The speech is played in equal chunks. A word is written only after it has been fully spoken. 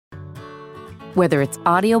Whether it's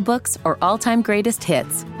audiobooks or all-time greatest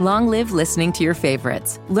hits, long live listening to your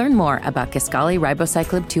favorites. Learn more about Kisqali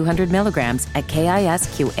Ribociclib 200 milligrams at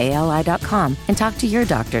KISQALI.com and talk to your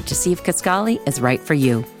doctor to see if Kisqali is right for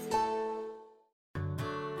you.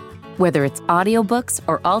 Whether it's audiobooks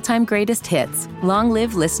or all-time greatest hits, long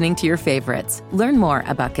live listening to your favorites. Learn more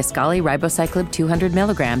about Kisqali Ribociclib 200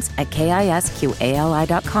 milligrams at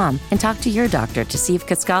KISQALI.com and talk to your doctor to see if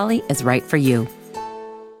Kisqali is right for you.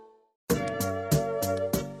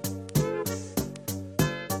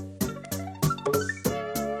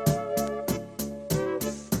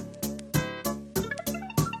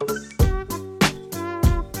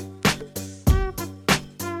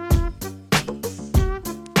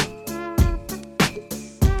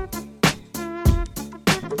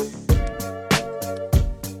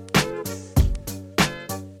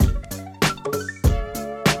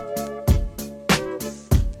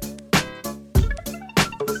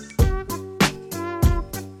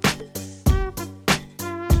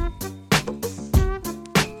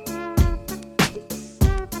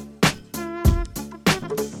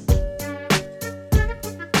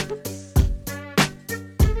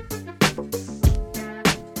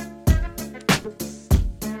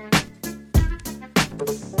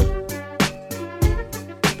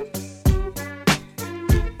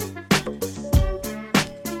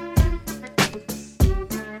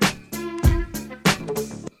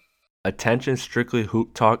 Attention Strictly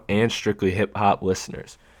Hoop Talk and Strictly Hip Hop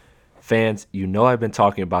listeners. Fans, you know I've been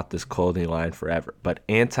talking about this clothing line forever, but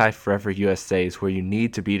Anti-Forever USA is where you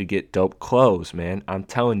need to be to get dope clothes, man. I'm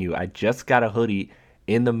telling you, I just got a hoodie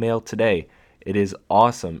in the mail today. It is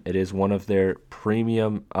awesome. It is one of their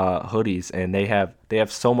premium hoodies, and they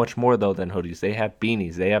have so much more though than hoodies. They have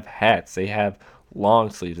beanies, they have hats, they have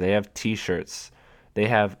long sleeves, they have t-shirts, they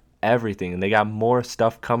have everything, and they got more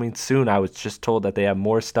stuff coming soon. I was just told that they have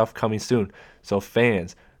more stuff coming soon. So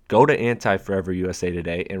fans, go to Anti-Forever USA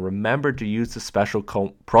today and remember to use the special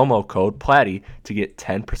promo code PLATTY to get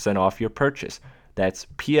 10% off your purchase. That's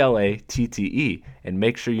PLATTE, and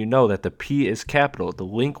make sure you know that the P is capital. The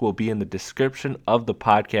link will be in the description of the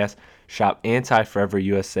podcast. Shop Anti-Forever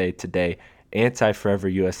USA today,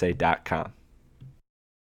 antiforeverusa.com.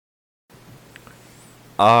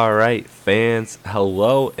 All right, fans,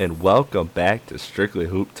 hello and welcome back to Strictly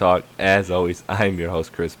Hoop Talk. As always, I'm your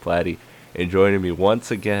host, Chris Platty, and joining me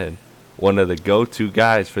once again, one of the go-to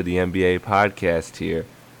guys for the NBA podcast here,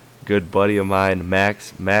 good buddy of mine,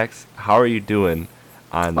 Max. Max, how are you doing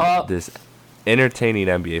on this entertaining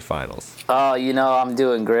NBA Finals? I'm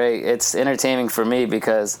doing great. It's entertaining for me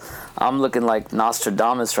because I'm looking like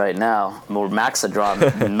Nostradamus right now, or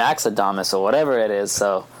Maxadamus, or whatever it is,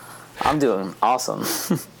 so I'm doing awesome.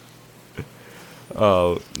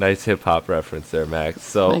 Oh, nice hip-hop reference there, Max.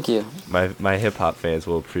 So thank you. My hip-hop fans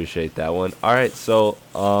will appreciate that one. All right, so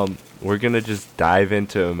we're going to just dive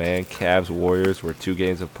into it, man. Cavs, Warriors, we're 2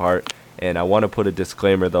 games apart. And I want to put a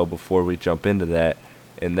disclaimer, though, before we jump into that.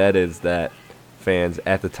 And that is that, fans,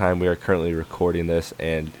 at the time we are currently recording this,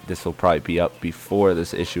 and this will probably be up before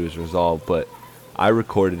this issue is resolved, but I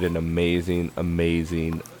recorded an amazing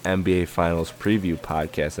NBA Finals preview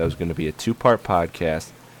podcast. That was going to be a 2-part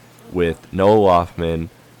podcast with Noah Loffman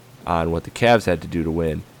on what the Cavs had to do to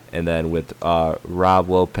win, and then with Rob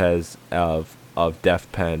Lopez of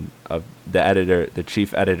Def Pen, of the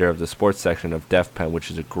chief editor of the sports section of Def Pen,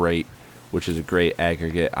 which is a great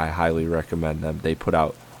aggregate. I highly recommend them. They put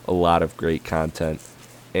out a lot of great content,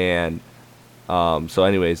 and so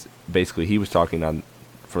anyways, basically he was talking on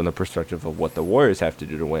from the perspective of what the Warriors have to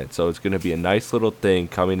do to win. So it's going to be a nice little thing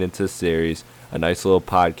coming into the series, a nice little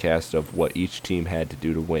podcast of what each team had to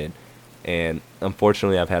do to win. And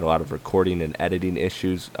unfortunately, I've had a lot of recording and editing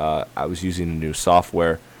issues. I was using a new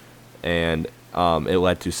software, and it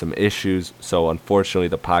led to some issues. So unfortunately,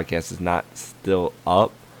 the podcast is not still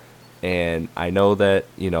up. And I know that,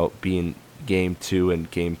 being Game 2 and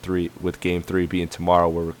Game 3, with Game 3 being tomorrow,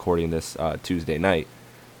 we're recording this Tuesday night.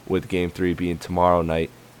 With Game 3 being tomorrow night,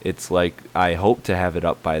 it's like I hope to have it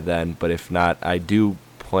up by then, but if not, I do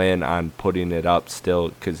plan on putting it up still,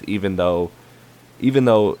 because even though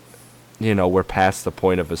we're past the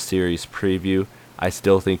point of a series preview, I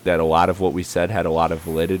still think that a lot of what we said had a lot of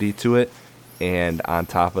validity to it. And on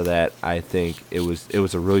top of that, I think it was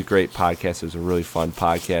a really great podcast. It was a really fun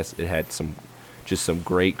podcast. It had some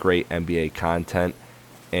great NBA content,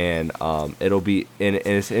 and it'll be and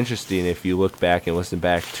it's interesting if you look back and listen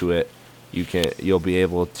back to it. You'll be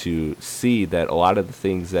able to see that a lot of the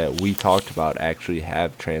things that we talked about actually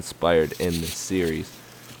have transpired in this series.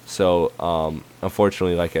 So,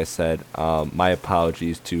 unfortunately, like I said, my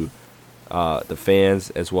apologies to the fans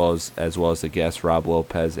as well as the guests, Rob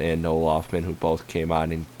Lopez and Noah Loffman, who both came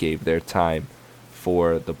on and gave their time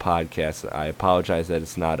for the podcast. I apologize that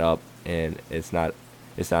it's not up, and it's not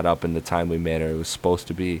up in the timely manner it was supposed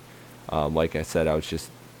to be. Like I said, I was just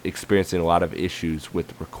experiencing a lot of issues with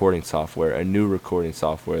the recording software, a new recording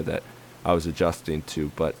software that I was adjusting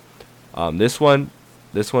to. But this one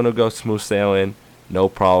will go smooth sailing, no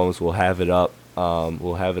problems. We'll have it up.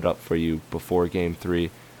 We'll have it up for you before Game 3.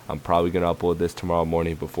 I'm probably gonna upload this tomorrow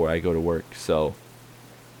morning before I go to work. So,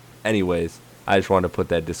 anyways, I just wanted to put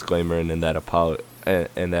that disclaimer in and that apology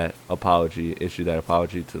to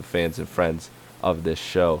the fans and friends of this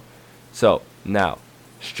show. So now,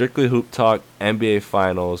 strictly hoop talk. NBA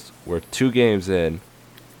Finals. We're 2 games in.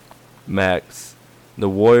 Max, the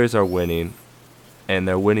Warriors are winning, and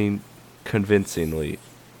they're winning convincingly.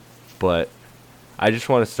 But I just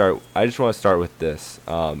want to start with this.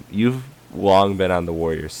 You've long been on the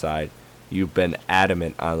Warriors side. You've been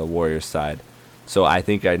adamant on the Warriors side. So I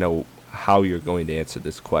think I know how you're going to answer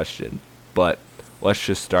this question. But let's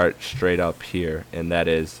just start straight up here, and that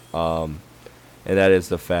is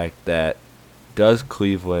the fact that, does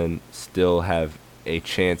Cleveland still have a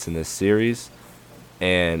chance in this series?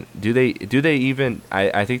 And do they even,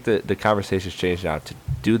 I think the conversation's changed now to,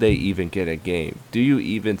 do they even get a game? Do you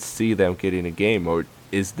even see them getting a game, or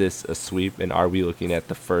is this a sweep, and are we looking at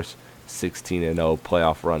the first 16-0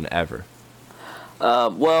 playoff run ever?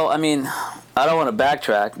 Well, I mean, I don't want to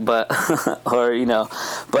backtrack, but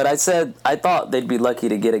but I thought they'd be lucky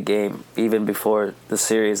to get a game even before the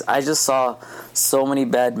series. I just saw so many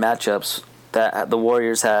bad matchups that the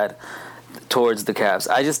Warriors had towards the Cavs.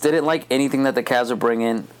 I just didn't like anything that the Cavs were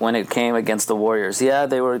bringing when it came against the Warriors. Yeah,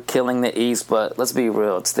 they were killing the East, but let's be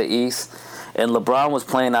real, it's the East, and LeBron was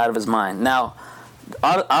playing out of his mind. Now,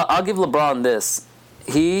 I'll give LeBron this.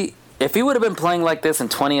 If he would have been playing like this in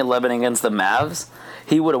 2011 against the Mavs,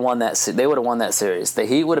 he would have won that. They would have won that series. The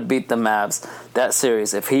Heat would have beat the Mavs that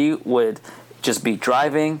series if he would just be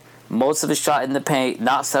driving most of his shot in the paint,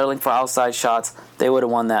 not settling for outside shots. They would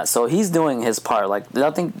have won that. So he's doing his part. Like,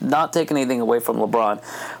 not taking anything away from LeBron.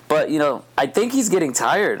 But, I think he's getting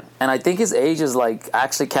tired. And I think his age is,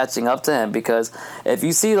 actually catching up to him. Because if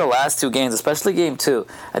you see the last 2 games, especially Game 2,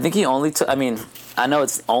 I think he only took, I know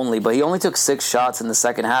it's only, but he only took 6 shots in the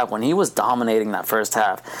second half when he was dominating that first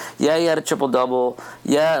half. Yeah, he had a triple-double.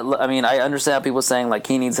 Yeah, I understand people saying,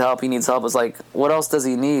 he needs help. It's like, what else does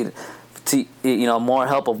he need? More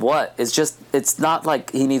help of what? It's not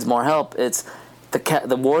like he needs more help. It's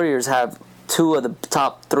the Warriors have 2 of the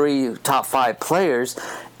top 5 players,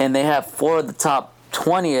 and they have 4 of the top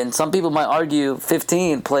 20, and some people might argue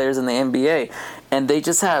 15 players in the NBA, and they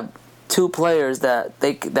just have 2 players that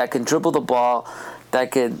can dribble the ball,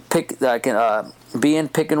 that can be in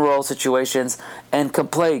pick and roll situations, and can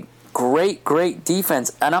play great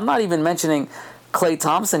defense. And I'm not even mentioning Klay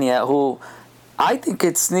Thompson yet, who I think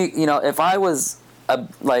could sneak. If I was a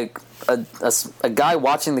guy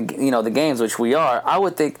watching the games, which we are, I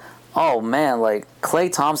would think, oh man,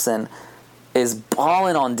 Klay Thompson is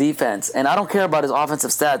balling on defense, and I don't care about his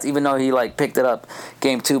offensive stats, even though he picked it up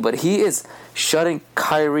Game 2, but he is shutting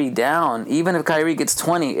Kyrie down. Even if Kyrie gets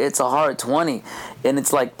 20, it's a hard 20, and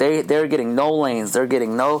it's like they're getting no lanes, they're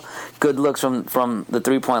getting no good looks from the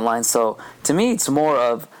 3-point line. So to me,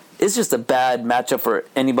 it's just a bad matchup for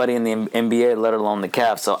anybody in the NBA, let alone the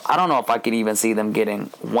Cavs. So I don't know if I could even see them getting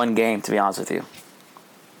 1 game, to be honest with you.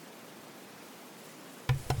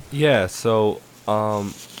 Yeah, so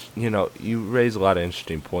you raise a lot of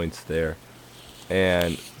interesting points there.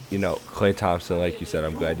 And, Klay Thompson, like you said,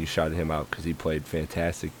 I'm glad you shouted him out because he played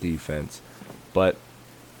fantastic defense. But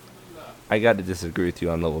I got to disagree with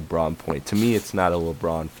you on the LeBron point. To me, it's not a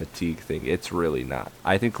LeBron fatigue thing. It's really not.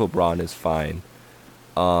 I think LeBron is fine.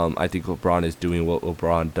 I think LeBron is doing what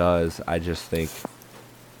LeBron does. I just think,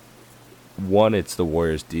 one, it's the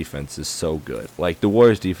Warriors' defense is so good. The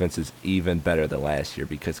Warriors' defense is even better than last year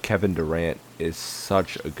because Kevin Durant is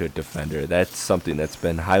such a good defender. That's something that's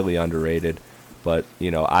been highly underrated. But,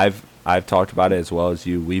 I've talked about it as well as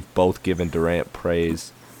you. We've both given Durant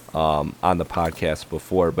praise on the podcast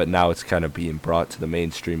before, but now it's kind of being brought to the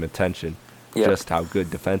mainstream attention just how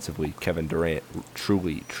good defensively Kevin Durant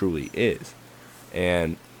truly, truly is.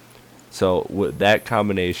 And so with that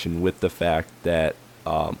combination with the fact that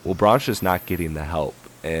LeBron's just not getting the help,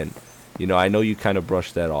 and I know you kind of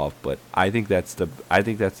brushed that off, but I think that's the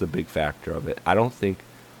big factor of it. I don't think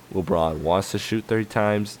LeBron wants to shoot 30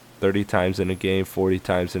 times in a game, 40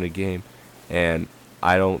 times in a game, and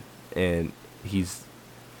I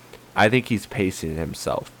think he's pacing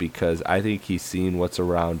himself because I think he's seen what's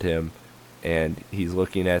around him, and he's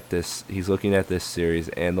looking at this series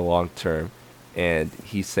and the long term, and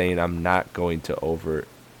he's saying, I'm not going to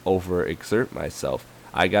overexert myself.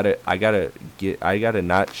 I gotta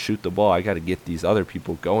not shoot the ball. I gotta get these other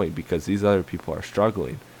people going because these other people are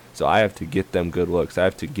struggling. So I have to get them good looks. I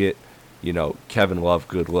have to get, Kevin Love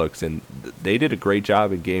good looks. And they did a great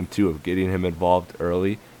job in game 2 of getting him involved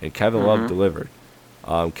early, and Kevin Love delivered.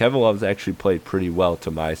 Kevin Love's actually played pretty well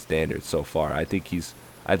to my standards so far. I think he's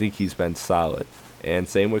been solid. And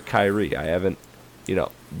same with Kyrie. I haven't,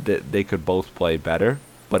 they could both play better,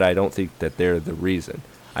 but I don't think that they're the reason.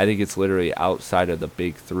 I think it's literally outside of the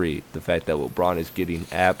big three. The fact that LeBron is getting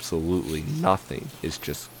absolutely nothing is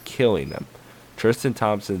just killing them. Tristan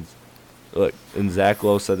Thompson's, look, and Zach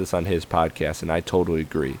Lowe said this on his podcast, and I totally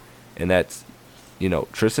agree. And that's,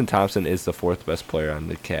 Tristan Thompson is the 4th best player on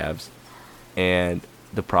the Cavs. And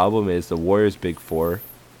the problem is the Warriors' big four,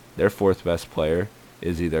 their 4th best player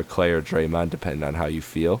is either Clay or Draymond, depending on how you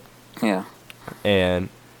feel. Yeah. And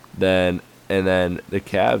then the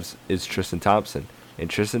Cavs is Tristan Thompson. And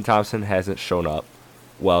Tristan Thompson hasn't shown up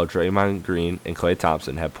while Draymond Green and Klay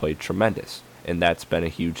Thompson have played tremendous. And that's been a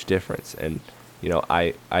huge difference. And,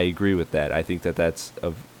 I agree with that. I think that's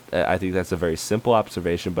a very simple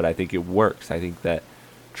observation, but I think it works. I think that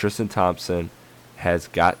Tristan Thompson has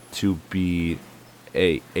got to be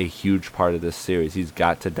a huge part of this series. He's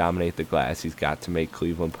got to dominate the glass. He's got to make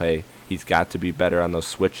Cleveland pay. He's got to be better on those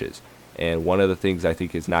switches. And one of the things I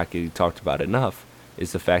think is not getting talked about enough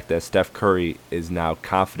is the fact that Steph Curry is now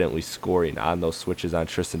confidently scoring on those switches on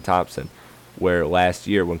Tristan Thompson, where last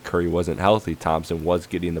year when Curry wasn't healthy, Thompson was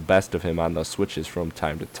getting the best of him on those switches from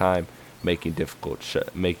time to time, making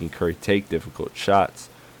Curry take difficult shots,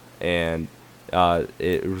 and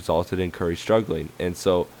it resulted in Curry struggling. And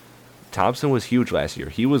so Thompson was huge last year.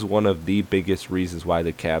 He was one of the biggest reasons why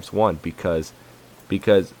the Cavs won, because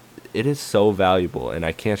it is so valuable, and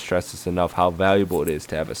I can't stress this enough, how valuable it is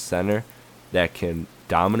to have a center that can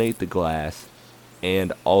dominate the glass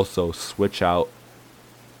and also switch out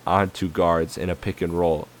onto guards in a pick and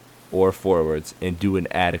roll or forwards and do an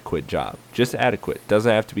adequate job. Just adequate.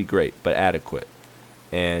 Doesn't have to be great, but adequate.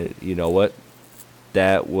 And you know what?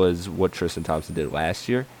 That was what Tristan Thompson did last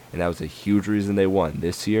year, and that was a huge reason they won.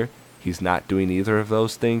 This year, he's not doing either of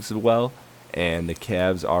those things well, and the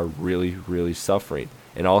Cavs are really, really suffering.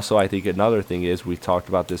 And also, I think another thing is, we talked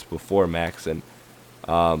about this before, Max, and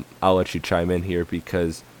I'll let you chime in here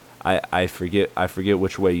because I forget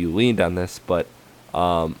which way you leaned on this, but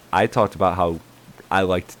I talked about how I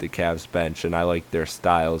liked the Cavs bench and I liked their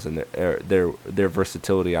styles and their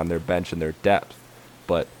versatility on their bench and their depth.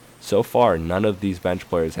 But so far, none of these bench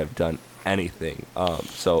players have done anything.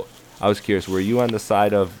 So I was curious, were you on the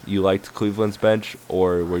side of you liked Cleveland's bench,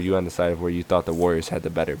 or were you on the side of where you thought the Warriors had the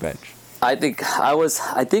better bench? I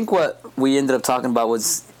think what we ended up talking about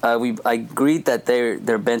was I agreed that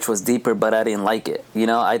their bench was deeper, but I didn't like it.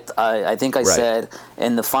 I think I said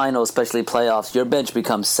in the final, especially playoffs, your bench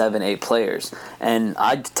becomes 7-8 players, and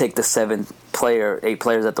I'd take the 8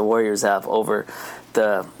 players that the Warriors have over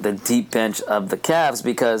the deep bench of the Cavs,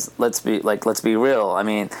 because let's be real. I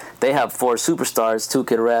mean, they have 4 superstars, 2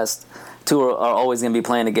 could rest, 2 are always going to be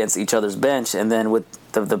playing against each other's bench, and then with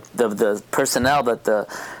the personnel that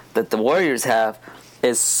the Warriors have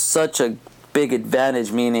is such a big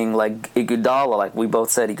advantage, meaning like Iguodala, like we both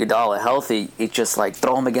said, Iguodala healthy, it's just like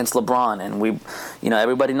throw him against LeBron, and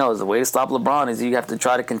everybody knows the way to stop LeBron is you have to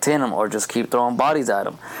try to contain him or just keep throwing bodies at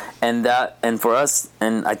him. And for us,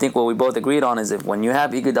 and I think what we both agreed on is, if when you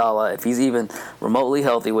have Iguodala, if he's even remotely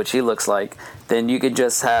healthy, which he looks like, then you could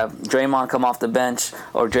just have Draymond come off the bench,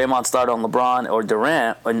 or Draymond start on LeBron or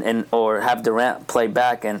Durant, or have Durant play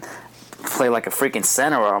back and play like a freaking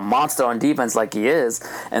center or a monster on defense like he is.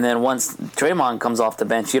 And then once Draymond comes off the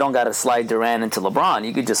bench, you don't got to slide Durant into LeBron.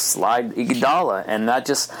 You could just slide Iguodala, and that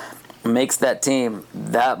just makes that team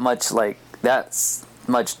that much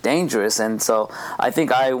dangerous. And so I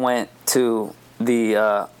think I went to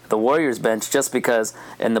the Warriors bench just because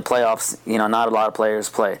in the playoffs, not a lot of players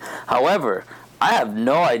play. However, I have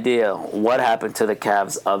no idea what happened to the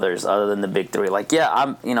Cavs other than the big three. Like, yeah,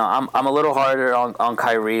 I'm a little harder on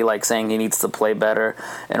Kyrie, like saying he needs to play better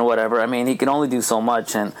and whatever. I mean, he can only do so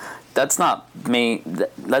much, and that's not me.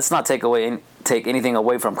 Let's not take anything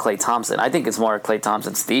away from Klay Thompson. I think it's more Klay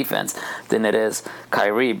Thompson's defense than it is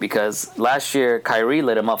Kyrie, because last year Kyrie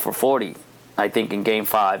lit him up for 40. I think in Game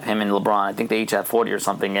 5, him and LeBron, I think they each had 40 or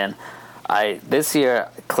something. And this year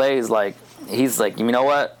Klay's like. He's like, you know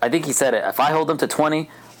what? I think he said it. If I hold them to 20,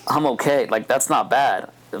 I'm okay. Like, that's not bad.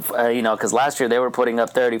 Because last year they were putting up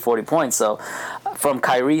 30, 40 points. So from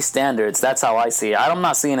Kyrie standards, that's how I see it. I'm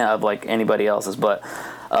not seeing it of like anybody else's, but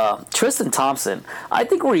Tristan Thompson. I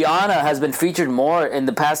think Rihanna has been featured more in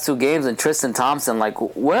the past 2 games than Tristan Thompson. Like,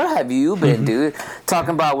 where have you been, dude?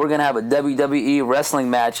 Talking about we're gonna have a WWE wrestling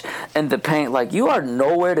match in the paint. Like, you are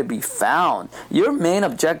nowhere to be found. Your main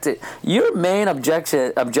objective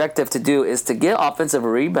to do is to get offensive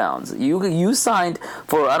rebounds. You signed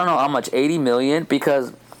for I don't know how much, $80 million,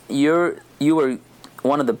 because you were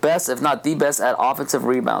one of the best, if not the best, at offensive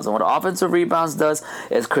rebounds. And what offensive rebounds does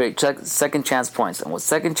is create second chance points. And with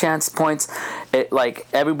second chance points,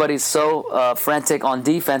 everybody's so frantic on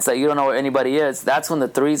defense that you don't know where anybody is. That's when the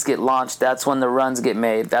threes get launched. That's when the runs get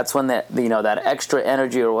made. That's when that extra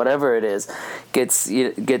energy or whatever it is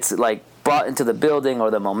gets like brought into the building, or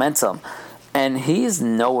the momentum. And he's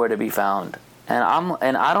nowhere to be found. And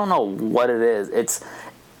I don't know what it is.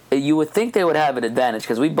 You would think they would have an advantage,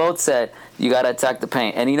 because we both said you got to attack the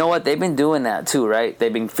paint. And you know what? They've been doing that too, right?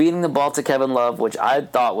 They've been feeding the ball to Kevin Love, which I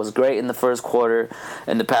thought was great in the first quarter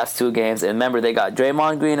in the past 2 games. And remember, they got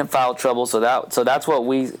Draymond Green in foul trouble, so that's what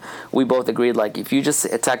we both agreed. Like, if you just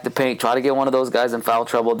attack the paint, try to get one of those guys in foul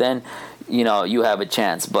trouble, then you have a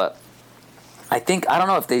chance. But I don't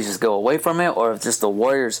know if they just go away from it, or if just the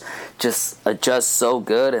Warriors just adjust so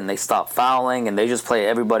good and they stop fouling and they just play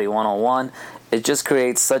everybody one-on-one. It just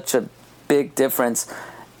creates such a big difference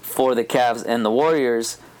for the Cavs and the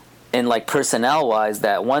Warriors in like personnel-wise,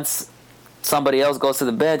 that once somebody else goes to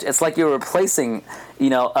the bench, it's like you're replacing,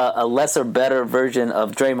 a lesser, better version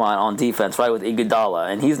of Draymond on defense, right, with Iguodala,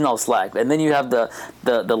 and he's no slack. And then you have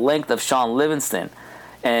the length of Sean Livingston.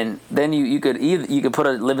 And then you could put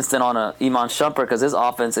a Livingston on a Iman Shumpert, because his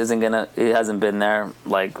offense it hasn't been there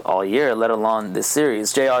like all year, let alone this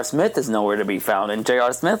series. J.R. Smith is nowhere to be found, and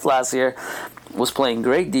J.R. Smith last year was playing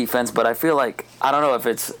great defense, but I feel like, I don't know if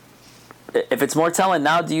it's more telling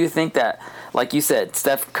now. Do you think that, like you said,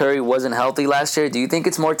 Steph Curry wasn't healthy last year? Do you think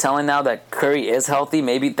it's more telling now that Curry is healthy?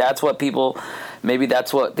 Maybe that's what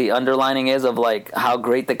the underlining is of like how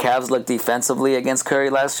great the Cavs looked defensively against Curry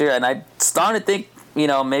last year. And I started to think,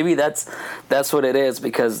 maybe that's what it is,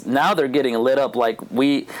 because now they're getting lit up like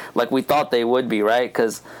we thought they would be, right?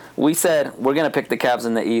 Because we said we're gonna pick the Cavs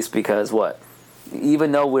in the East because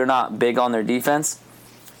even though we're not big on their defense,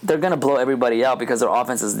 they're gonna blow everybody out because their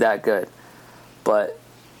offense is that good. But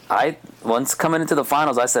once coming into the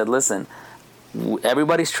finals, I said, listen,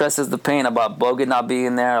 everybody stresses the paint about Bogut not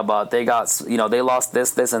being there, about they lost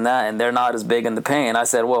this and that, and they're not as big in the paint. And I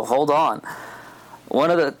said, well, hold on. One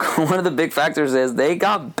of the big factors is they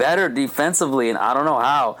got better defensively, and I don't know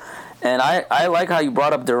how. And I like how you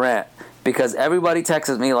brought up Durant, because everybody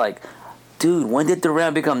texts me like, dude, when did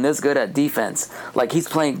Durant become this good at defense? Like, he's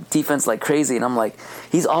playing defense like crazy. And I'm like,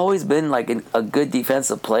 he's always been like a good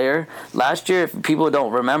defensive player. Last year, if people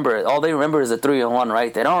don't remember, all they remember is a 3-on-1,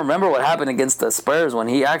 right? They don't remember what happened against the Spurs when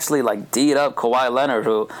he actually like D'd up Kawhi Leonard,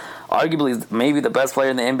 who arguably is maybe the best player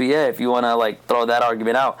in the NBA, if you want to like throw that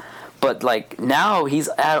argument out. But like now he's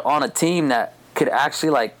on a team that could actually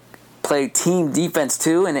like play team defense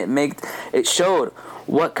too, and it showed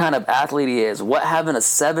what kind of athlete he is. What having a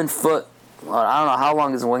 7-foot, I don't know how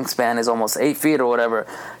long his wingspan is, almost 8 feet or whatever,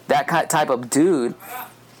 that type of dude,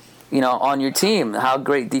 on your team, how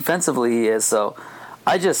great defensively he is. So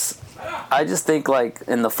I just think like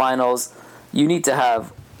in the finals, you need to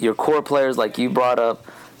have your core players like you brought up,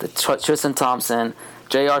 the Tristan Thompson,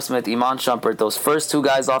 J.R. Smith, Iman Shumpert, those first 2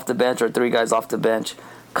 guys off the bench or 3 guys off the bench,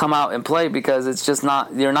 come out and play, because it's just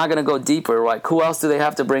you're not going to go deeper. Like, who else do they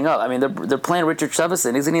have to bring up? I mean, they're playing Richard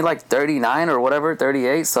Jefferson. Isn't he like 39 or whatever,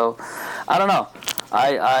 38? So I don't know.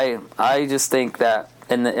 I just think that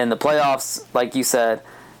in the playoffs, like you said,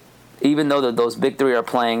 even though those big 3 are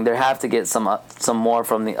playing, they have to get some more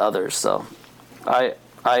from the others. So I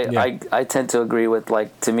tend to agree with,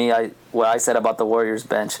 like, to me, what I said about the Warriors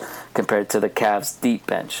bench compared to the Cavs deep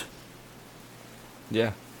bench.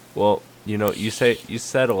 Yeah. Well, you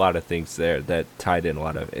said a lot of things there that tied in a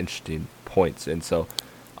lot of interesting points. And so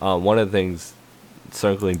one of the things,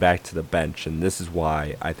 circling back to the bench, and this is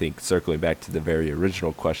why I think circling back to the very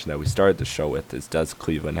original question that we started the show with, is does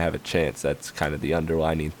Cleveland have a chance? That's kind of the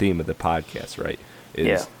underlining theme of the podcast, right?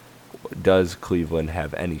 Does Cleveland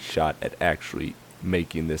have any shot at actually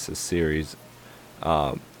making this a series?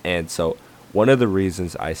 And so one of the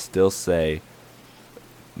reasons I still say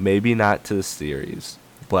maybe not to the series,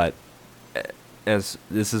 but as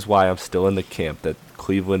this is why I'm still in the camp that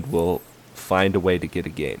Cleveland will find a way to get a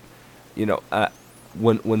game.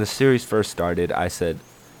 When the series first started, I said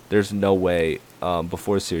there's no way.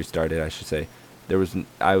 Before the series started, I should say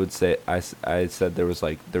I said there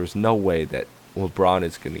was no way that LeBron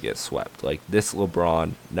is going to get swept. Like, this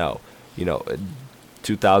LeBron, no.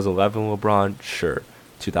 2011 LeBron, sure.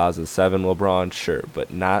 2007 LeBron, sure,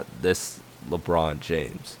 but not this LeBron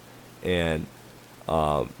James. And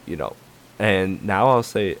you know, and now I'll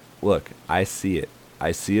say, look, I see it.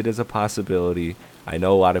 I see it as a possibility. I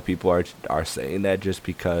know a lot of people are saying that just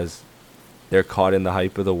because they're caught in the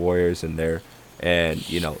hype of the Warriors and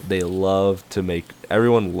you know,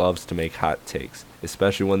 everyone loves to make hot takes,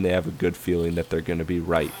 especially when they have a good feeling that they're going to be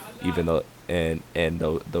right, even though and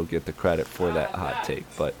they'll get the credit for that hot take.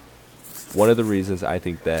 But one of the reasons I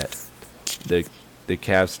think that the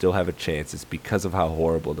Cavs still have a chance is because of how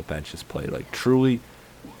horrible the bench has played. Like, truly,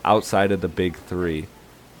 outside of the big three,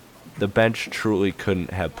 the bench truly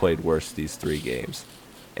couldn't have played worse these 2 games.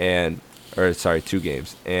 And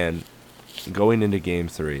going into game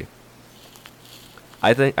 3,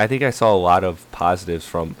 I think I saw a lot of positives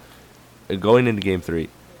from going into game 3.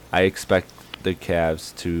 I expect the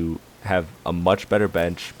Cavs to have a much better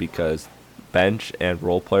bench, because bench and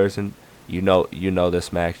role players, and you know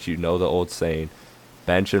this, Max, you know the old saying,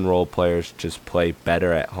 bench and role players just play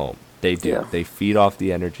better at home. They do. Yeah. They feed off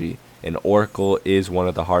the energy, and Oracle is one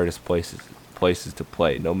of the hardest places to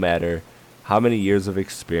play, no matter how many years of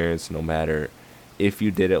experience, no matter if you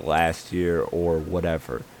did it last year or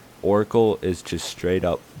whatever. Oracle is just straight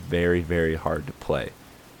up very, very hard to play.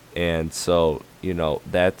 And so, you know,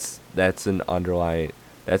 that's an underlying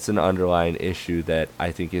issue that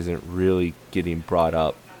I think isn't really getting brought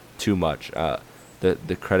up too much.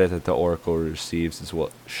 The credit that the Oracle receives is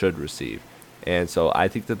what should receive. And so I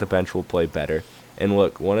think that the bench will play better. And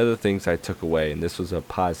look, one of the things I took away, and this was a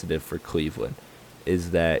positive for Cleveland,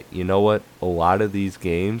 is that, you know what, a lot of these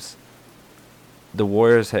games, the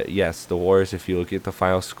Warriors, if you look at the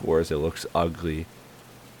final scores, it looks ugly.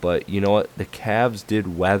 But you know what, the Cavs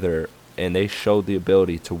did weather, and they showed the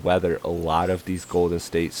ability to weather a lot of these Golden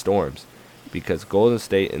State storms. Because Golden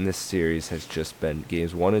State in this series has just been,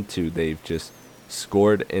 games 1 and 2, they've just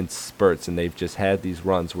scored in spurts, and they've just had these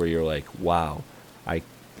runs where you're like, wow,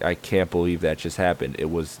 I can't believe that just happened.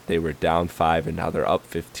 They were down 5 and now they're up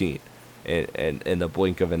 15 and in the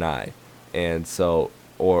blink of an eye. And so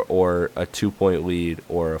or a 2-point lead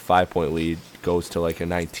or a 5-point lead goes to like a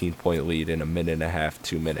 19-point lead in a minute and a half,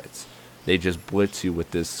 2 minutes. They just blitz you with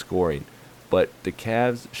this scoring. But the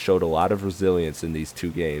Cavs showed a lot of resilience in these 2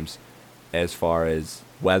 games as far as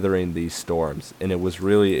weathering these storms. And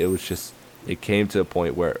it came to a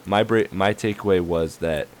point where my takeaway was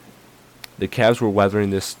that the Cavs were weathering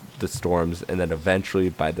the storms, and then eventually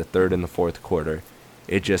by the 3rd and the 4th quarter,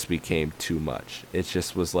 it just became too much. It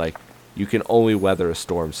just was like, you can only weather a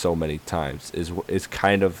storm so many times is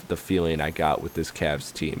kind of the feeling I got with this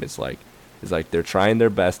Cavs team. It's like they're trying their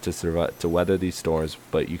best to survive, to weather these storms,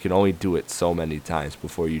 but you can only do it so many times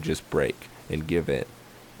before you just break and give in.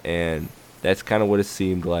 And that's kind of what it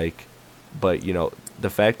seemed like. But, you know, the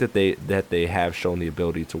fact that they have shown the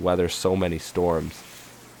ability to weather so many storms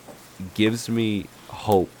gives me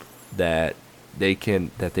hope that they can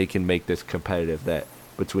make this competitive. That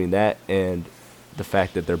between that and the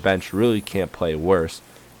fact that their bench really can't play worse,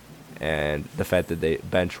 and the fact that the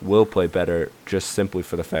bench will play better just simply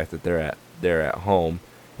for the fact that they're at home,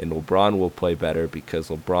 and LeBron will play better because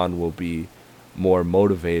LeBron will be more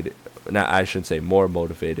motivated. Not, I shouldn't say more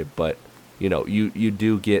motivated, but you know, you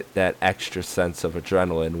do get that extra sense of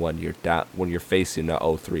adrenaline when you're facing a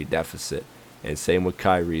 0-3 deficit. And same with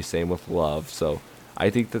Kyrie, same with Love. So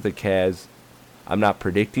I think that the Cavs, I'm not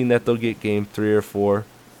predicting that they'll get game 3 or 4,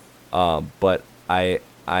 but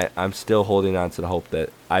I'm still holding on to the hope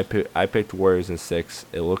that I picked Warriors in 6.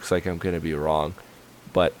 It looks like I'm going to be wrong,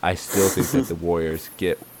 but I still think that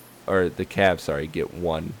the Cavs get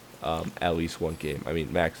one, at least one game. I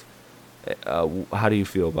mean, Max, how do you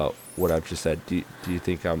feel about what I've just said? Do you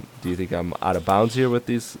think I'm out of bounds here with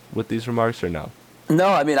these remarks, or no? No,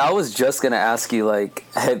 I mean, I was just gonna ask you, like,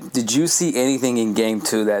 did you see anything in game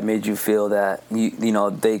 2 that made you feel that you know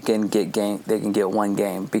they can get one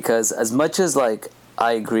game? Because as much as like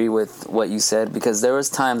I agree with what you said, because there was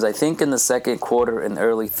times I think in the 2nd quarter and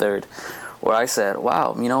early 3rd where I said,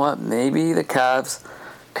 wow, you know what, maybe the Cavs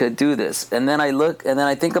could do this. And then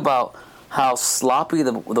I think about how sloppy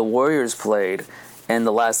the Warriors played in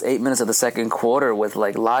the last 8 minutes of the 2nd quarter with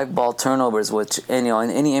like live ball turnovers, which in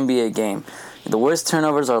any NBA game, the worst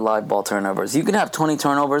turnovers are live ball turnovers. You can have 20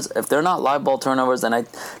 turnovers. If they're not live ball turnovers, then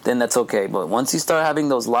that's okay. But once you start having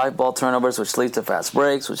those live ball turnovers, which leads to fast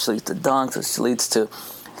breaks, which leads to dunks, which leads to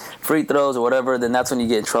free throws or whatever, then that's when you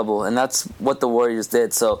get in trouble. And that's what the Warriors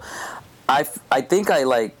did. So I think I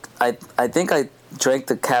drank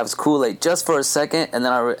the Cavs Kool-Aid just for a second,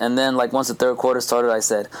 and then like once the 3rd quarter started, I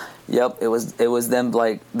said, "Yep, it was them,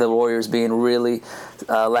 like the Warriors being really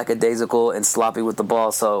lackadaisical and sloppy with the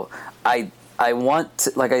ball." So I want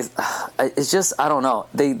to, like it's just I don't know.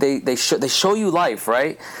 They show you life,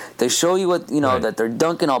 right? They show you what that they're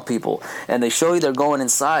dunking on people, and they show you they're going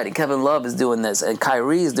inside, and Kevin Love is doing this, and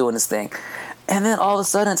Kyrie is doing this thing, and then all of a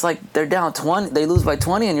sudden it's like they're down 20, they lose by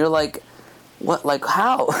 20, and you're like, what? Like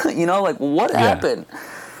how? Like what happened?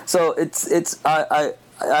 So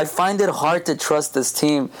I find it hard to trust this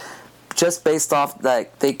team, just based off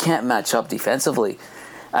that they can't match up defensively.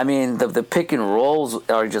 I mean, the pick and rolls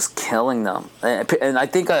are just killing them. And I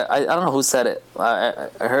think, I don't know who said it. I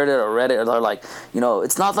heard it or read it. Or they're like,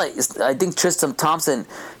 it's not like, I think Tristan Thompson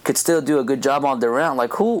could still do a good job on Durant.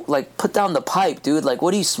 Like, who, like, put down the pipe, dude. Like,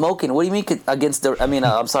 what are you smoking? What do you mean against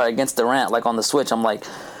against Durant, like on the switch? I'm like,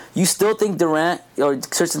 you still think Durant or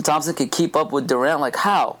Tristan Thompson could keep up with Durant? Like,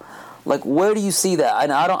 how? Like, where do you see that?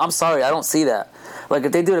 I'm sorry, I don't see that. Like,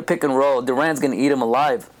 if they do the pick and roll, Durant's gonna eat him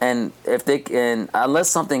alive. And unless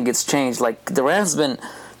something gets changed, like Durant's been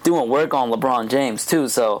doing work on LeBron James too.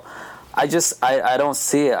 So I don't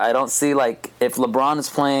see it. I don't see, like, if LeBron is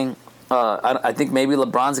playing. I think maybe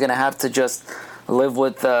LeBron's gonna have to just live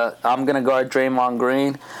with. I'm gonna guard Draymond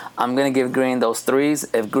Green. I'm gonna give Green those threes.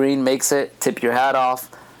 If Green makes it, tip your hat off.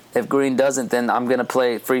 If Green doesn't, then I'm gonna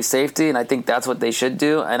play free safety, and I think that's what they should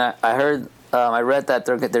do. And I heard. I read that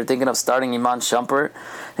they're thinking of starting Iman Shumpert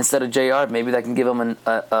instead of JR. Maybe that can give him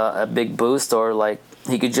a big boost, or like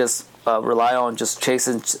he could just rely on just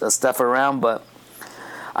chasing stuff around. But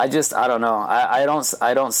I don't know. I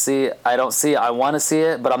don't see it. I want to see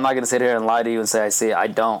it, but I'm not gonna sit here and lie to you and say I see it. I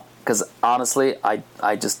don't, because honestly,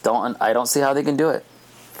 I just don't. I don't see how they can do it.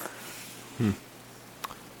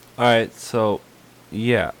 All right, so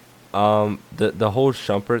yeah. The whole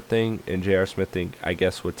Shumpert thing and J.R. Smith thing, I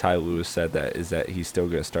guess what Ty Lewis said is that he's still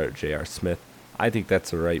going to start J.R. Smith. I think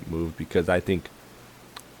that's the right move, because I think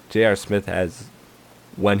J.R. Smith has,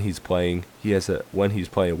 when he's playing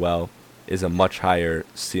well, is a much higher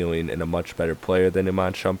ceiling and a much better player than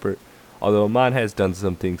Iman Shumpert. Although Iman has done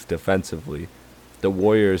some things defensively, the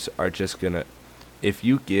Warriors are just going to, if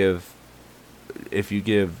you give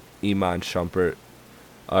Iman Shumpert,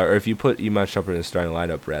 or if you put Iman Shumpert in the starting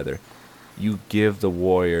lineup, rather, you give the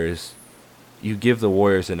Warriors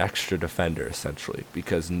an extra defender, essentially,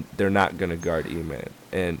 because they're not going to guard Iman.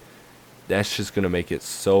 And that's just going to make it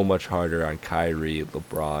so much harder on Kyrie,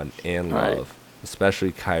 LeBron, and Love, right.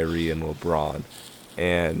 Especially Kyrie and LeBron.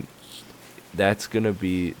 And that's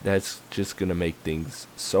just going to make things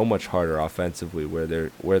so much harder offensively where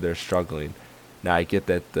they're struggling. Now, I get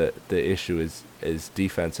that the issue is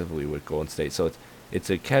defensively with Golden State. So it's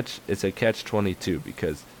a catch-22,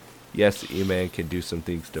 because yes, Iman can do some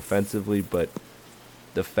things defensively, but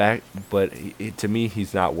to me,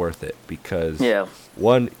 he's not worth it, because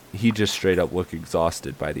one, he just straight up looked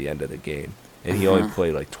exhausted by the end of the game, and he only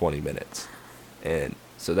played like 20 minutes, and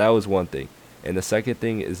so that was one thing. And the second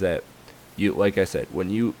thing is that like I said, when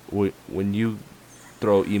you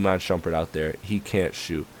throw Iman Shumpert out there, he can't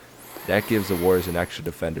shoot. That gives the Warriors an extra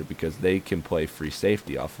defender, because they can play free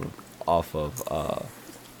safety off of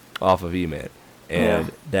Iman,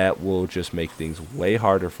 and that will just make things way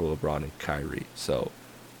harder for LeBron and Kyrie. So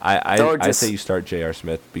I say you start J.R.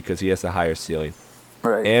 Smith, because he has a higher ceiling,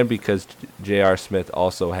 right? And because J.R. Smith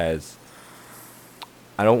also has,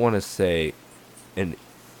 I don't want to say an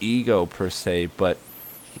ego per se, but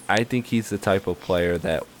I think he's the type of player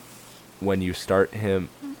that when you start him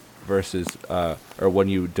versus or when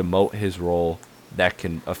you demote his role, that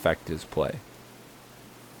can affect his play.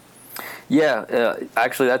 Yeah,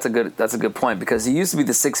 actually, that's a good point, because he used to be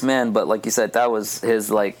the sixth man, but like you said, that was his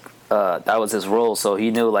role. So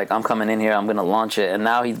he knew, like, I'm coming in here, I'm gonna launch it, and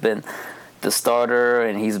now he's been the starter,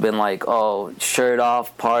 and he's been like, oh, shirt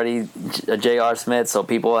off, party, J.R. Smith. So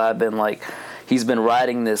people have been like, he's been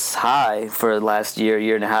riding this high for the last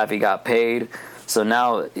year and a half. He got paid, so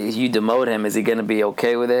now you demote him. Is he gonna be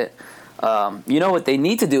okay with it? What they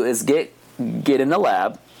need to do is get in the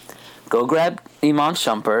lab. Go grab Iman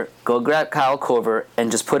Shumpert, go grab Kyle Korver,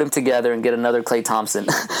 and just put them together and get another Klay Thompson.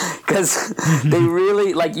 Because they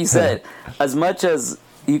really, like you said, as much as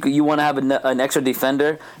you want to have an extra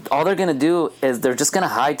defender, all they're going to do is they're just going to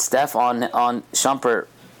hide Steph on Shumpert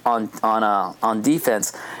on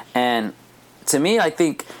defense. And to me, I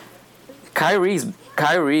think Kyrie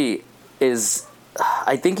is,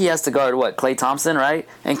 I think he has to guard, Klay Thompson, right?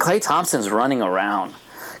 And Klay Thompson's running around.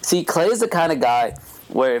 See, Klay is the kind of guy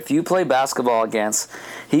where if you play basketball against,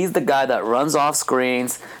 he's the guy that runs off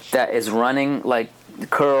screens, that is running like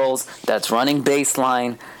curls, that's running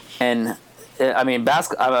baseline. And I mean,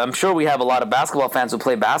 I'm sure we have a lot of basketball fans who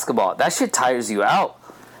play basketball. That shit tires you out.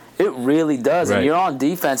 It really does. Right. And you're on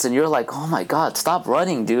defense and you're like, oh my God, stop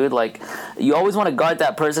running, dude. Like, you always want to guard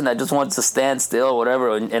that person that just wants to stand still or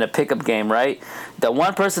whatever in a pickup game, right? The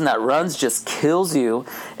one person that runs just kills you,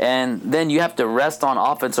 and then you have to rest on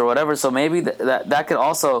offense or whatever. So maybe that could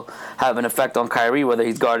also have an effect on Kyrie, whether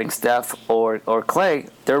he's guarding Steph or Clay.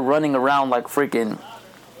 They're running around like freaking,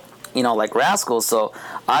 like rascals. So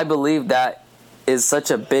I believe that is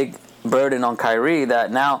such a big burden on Kyrie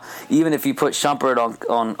that now even if you put Shumpert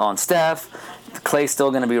on Steph, Clay's still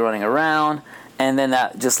going to be running around, and then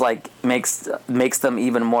that just like makes them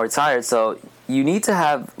even more tired. So you need to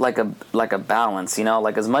have like a balance,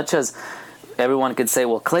 like as much as everyone could say,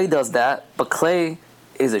 well, Clay does that, but Clay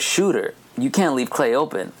is a shooter. You can't leave Clay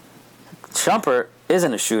open. Shumpert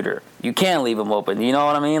isn't a shooter. You can't leave him open. You know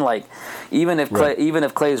what I mean? Like even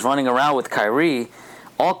if Clay's running around with Kyrie,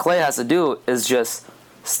 all Clay has to do is just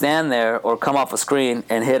stand there or come off a screen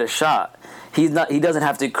and hit a shot. He doesn't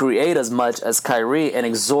have to create as much as Kyrie and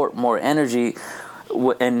exert more energy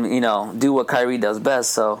and do what Kyrie does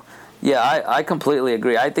best. So yeah, I completely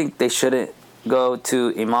agree. I think they shouldn't go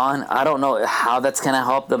to Iman. I don't know how that's gonna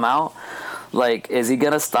help them out. Like, is he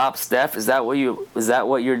gonna stop Steph? Is that what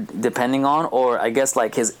you're depending on? Or I guess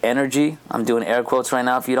like his energy. I'm doing air quotes right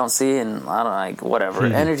now if you don't see, and I don't like whatever.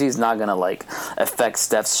 Energy is not gonna like affect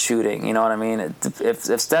Steph's shooting. You know what I mean?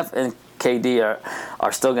 If Steph and KD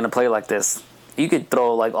are still gonna play like this, you could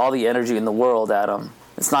throw like all the energy in the world at them.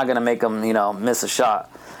 It's not gonna make them miss a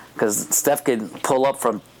shot, because Steph could pull up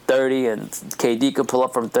from 30 and KD could pull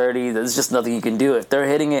up from 30. There's just nothing you can do. If they're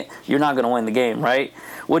hitting it, you're not going to win the game, right?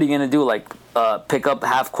 What are you going to do? Like pick up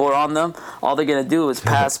half court on them? All they're going to do is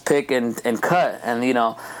pass, pick, and cut. And,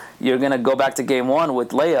 you're going to go back to game one with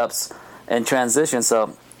layups and transition.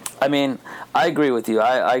 So, I mean, I agree with you.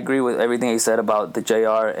 I agree with everything you said about the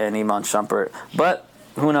JR and Iman Shumpert. But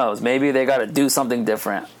who knows? Maybe they got to do something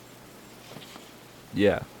different.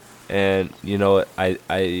 Yeah. And,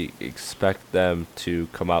 I expect them to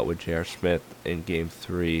come out with J.R. Smith in Game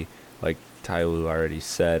 3. Like Tyloo already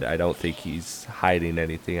said, I don't think he's hiding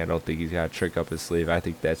anything. I don't think he's got a trick up his sleeve. I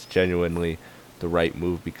think that's genuinely the right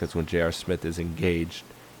move, because when J.R. Smith is engaged,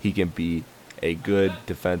 he can be a good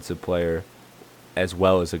defensive player as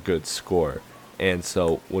well as a good scorer. And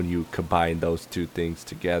so when you combine those two things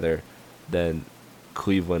together, then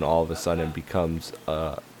Cleveland all of a sudden becomes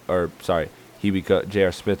J.R.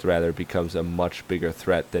 Smith becomes a much bigger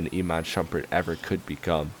threat than Iman Shumpert ever could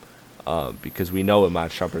become, because we know Iman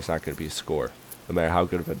Shumpert's not going to be a scorer, no matter how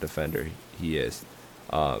good of a defender he is.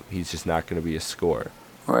 He's just not going to be a scorer,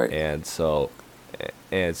 right? And so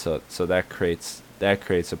that creates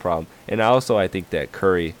a problem. And I think that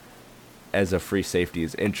Curry, as a free safety,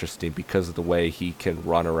 is interesting because of the way he can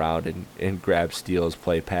run around and grab steals,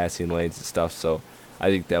 play passing lanes and stuff. So I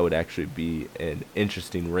think that would actually be an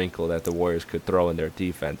interesting wrinkle that the Warriors could throw in their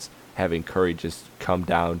defense, having Curry just come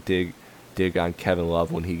down, dig on Kevin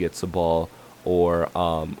Love when he gets the ball, or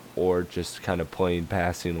just kind of playing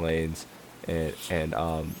passing lanes and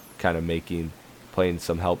kind of playing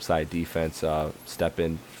some help side defense, step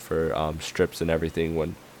in for strips and everything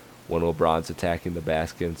when LeBron's attacking the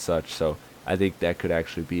basket and such. So I think that could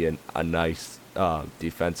actually be a nice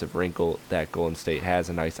defensive wrinkle that Golden State has,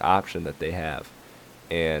 a nice option that they have.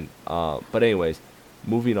 And but anyways,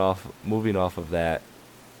 moving off of that,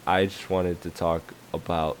 I just wanted to talk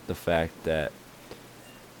about the fact that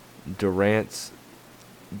Durant's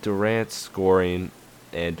scoring,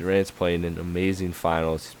 and Durant's playing an amazing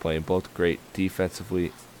finals. He's playing both great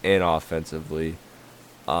defensively and offensively.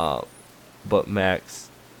 But Max,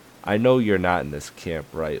 I know you're not in this camp,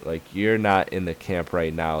 right? Like, you're not in the camp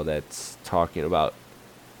right now that's talking about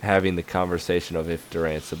having the conversation of if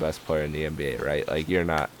Durant's the best player in the NBA, right? Like, you're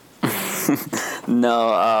not.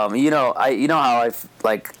 No, I'm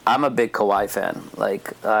a big Kawhi fan.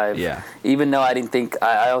 Like, even though I didn't think,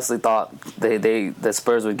 I honestly thought the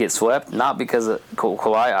Spurs would get swept, not because of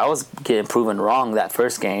Kawhi. I was getting proven wrong that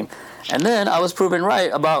first game, and then I was proven right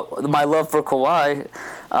about my love for Kawhi,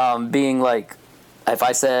 being like, if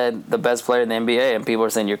I said the best player in the NBA and people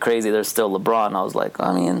are saying you're crazy, there's still LeBron. I was like,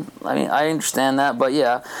 I mean, I understand that, but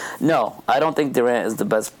yeah, no, I don't think Durant is the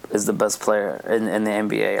best player in the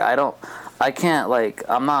NBA.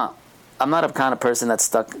 I'm not a kind of person that's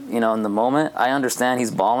stuck, in the moment. I understand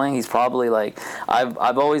he's balling. He's probably like, I've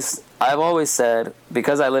always said,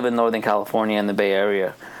 because I live in Northern California in the Bay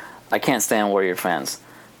Area, I can't stand Warrior fans.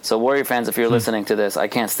 So Warrior fans, if you're listening to this, I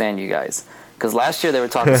can't stand you guys. Because last year they were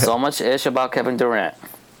talking so much ish about Kevin Durant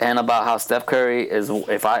and about how Steph Curry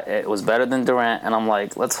it was better than Durant, and I'm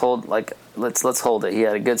like, let's hold it. He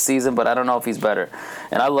had a good season, but I don't know if he's better.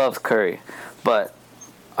 And I love Curry, but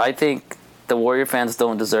I think the Warrior fans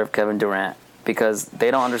don't deserve Kevin Durant because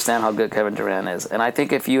they don't understand how good Kevin Durant is. And I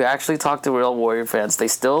think if you actually talk to real Warrior fans, they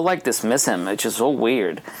still like dismiss him, which is so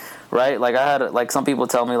weird, right? Like I had like some people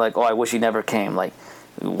tell me like, oh, I wish he never came. Like,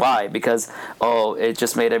 why? Because it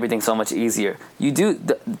just made everything so much easier.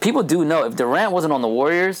 People do know if Durant wasn't on the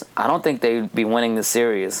Warriors, I don't think they'd be winning the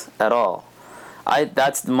series at all.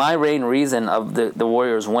 That's my main reason of the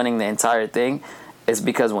Warriors winning the entire thing. Is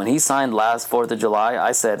because when he signed last 4th of July,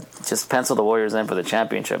 I said, just pencil the Warriors in for the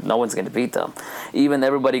championship. No one's going to beat them. Even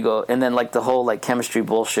everybody go, and then like the whole like chemistry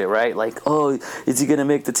bullshit, right? Like, oh, is he going to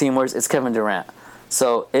make the team worse? It's Kevin Durant.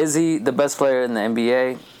 So is he the best player in the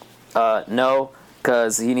NBA? No,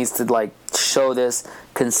 because he needs to like show this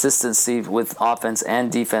consistency with offense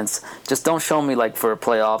and defense. Just don't show me like for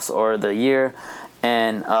playoffs or the year.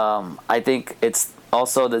 And I think it's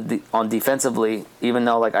also on defensively, even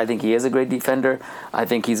though like I think he is a great defender, I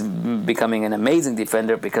think he's becoming an amazing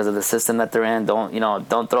defender because of the system that they're in.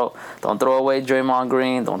 Don't throw away Draymond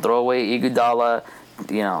Green, don't throw away Iguodala.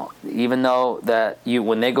 Even though that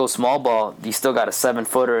when they go small ball, you still got a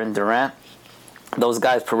 7-footer in Durant. Those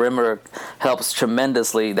guys' perimeter helps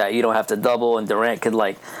tremendously that you don't have to double, and Durant could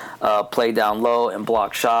like play down low and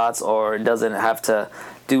block shots, or doesn't have to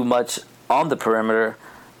do much on the perimeter.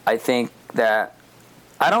 I think that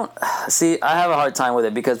I have a hard time with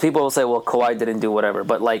it because people will say, well, Kawhi didn't do whatever.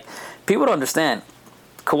 But, like, people don't understand.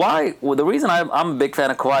 Kawhi, well, the reason I'm a big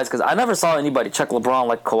fan of Kawhi is because I never saw anybody check LeBron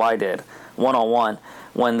like Kawhi did, one-on-one,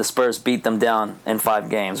 when the Spurs beat them down in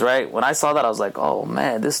 5 games, right? When I saw that, I was like, oh,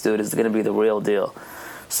 man, this dude is going to be the real deal.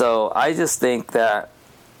 So I just think that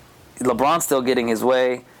LeBron's still getting his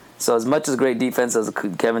way. So as much as great defense as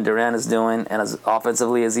Kevin Durant is doing and as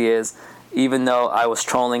offensively as he is, even though I was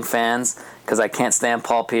trolling fans because I can't stand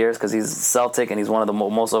Paul Pierce because he's Celtic and he's one of the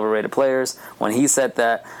most overrated players, when he said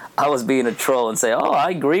that, I was being a troll and say, oh, I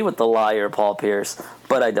agree with the liar Paul Pierce,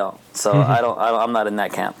 but I don't. So I'm not in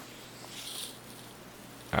that camp.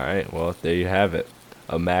 All right, well, there you have it.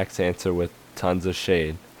 A Max answer with tons of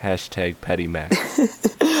shade. Hashtag Petty Max.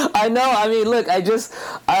 I know. I mean, look, I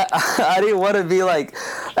didn't want to be like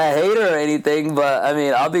a hater or anything, but I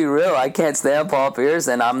mean, I'll be real. I can't stand Paul Pierce,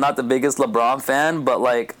 and I'm not the biggest LeBron fan, but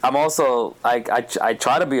like, I'm also, I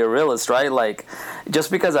try to be a realist, right? Like, just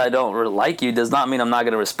because I don't like you does not mean I'm not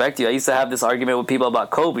going to respect you. I used to have this argument with people about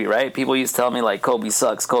Kobe, right? People used to tell me like, Kobe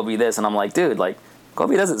sucks, Kobe this, and I'm like, dude, like,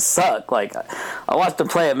 Kobe doesn't suck. Like, I watched him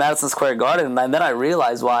play at Madison Square Garden, and then I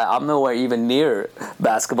realized why I'm nowhere even near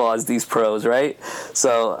basketball as these pros, right?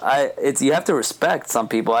 So you have to respect some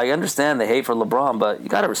people. I understand the hate for LeBron, but you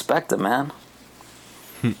got to respect him, man.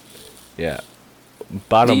 Yeah.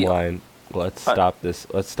 Bottom line, let's stop this.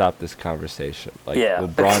 Let's stop this conversation. Like, yeah.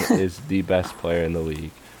 LeBron is the best player in the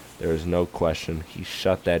league. There is no question. He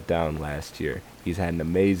shut that down last year. He's had an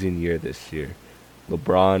amazing year this year.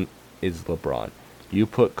 LeBron is LeBron. You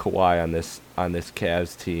put Kawhi on this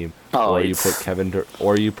Cavs team, or you flip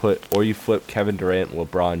Kevin Durant,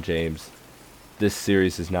 LeBron James. This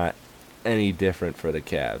series is not any different for the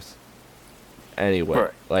Cavs. Anyway,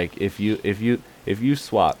 right. Like if you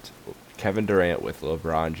swapped Kevin Durant with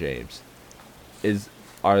LeBron James,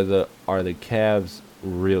 are the Cavs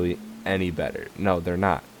really any better? No, they're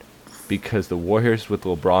not. Because the Warriors with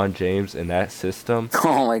LeBron James in that system.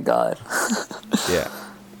 Oh my God. Yeah.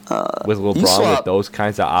 With LeBron with those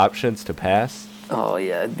kinds of options to pass. Oh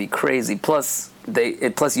yeah, it'd be crazy. Plus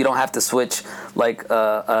you don't have to switch like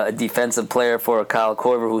a defensive player for a Kyle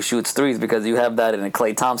Korver who shoots threes because you have that in a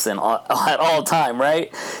Klay Thompson at all time,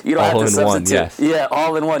 right? You don't have to substitute. One, yes. Yeah,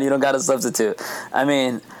 all in one. You don't got to substitute. I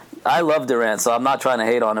mean, I love Durant, so I'm not trying to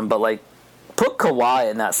hate on him, but like, put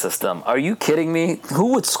Kawhi in that system. Are you kidding me? Who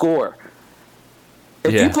would score?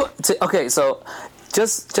 If you put okay, so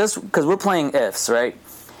just because we're playing ifs, right?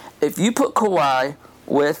 If you put Kawhi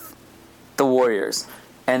with the Warriors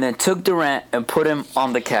and then took Durant and put him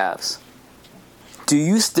on the Cavs,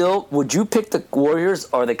 would you pick the Warriors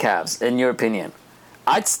or the Cavs, in your opinion?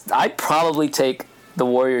 I'd probably take the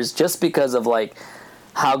Warriors just because of like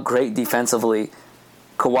how great defensively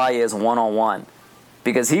Kawhi is one-on-one.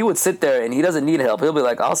 Because he would sit there and he doesn't need help. He'll be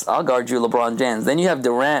like, I'll guard you, LeBron James. Then you have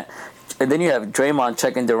Durant, and then you have Draymond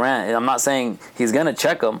checking Durant. And I'm not saying he's going to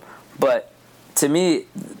check him, but to me,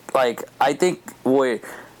 like, I think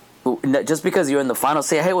just because you're in the finals,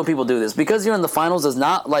 see, I hate when people do this. Because you're in the finals does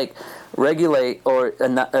not, like, regulate or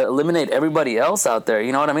eliminate everybody else out there.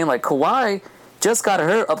 You know what I mean? Like, Kawhi just got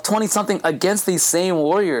hurt up 20-something against these same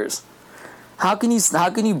Warriors. How can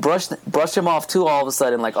you brush him off, too, all of a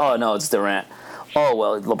sudden? Like, oh, no, it's Durant. Oh,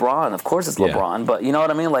 well, LeBron. Of course it's LeBron. Yeah. But you know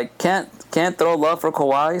what I mean? Like, can't throw love for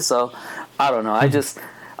Kawhi. So, I don't know. I just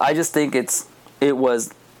think it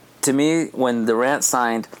was to me, when Durant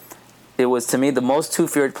signed, it was, to me, the most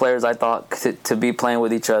two-feared players I thought to be playing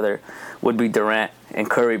with each other would be Durant and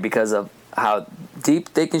Curry because of how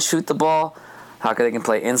deep they can shoot the ball, how they can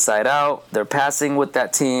play inside out, their passing with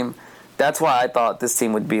that team. That's why I thought this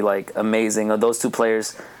team would be like amazing. Those two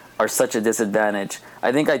players are such a disadvantage.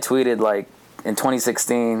 I think I tweeted like in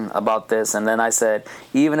 2016 about this, and then I said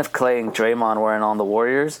even if Clay and Draymond weren't on the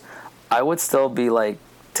Warriors, I would still be like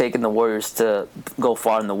taking the Warriors to go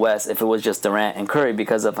far in the West if it was just Durant and Curry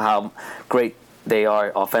because of how great they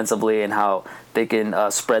are offensively and how they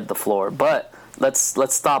can spread the floor. But let's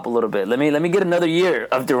stop a little bit. Let me get another year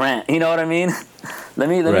of Durant. You know what I mean? let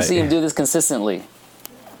me see him do this consistently.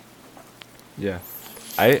 Yeah,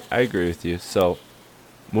 I agree with you. So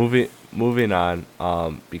moving on,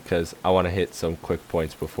 because I want to hit some quick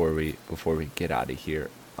points before we get out of here.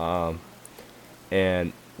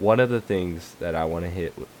 And one of the things that I want to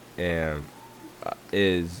hit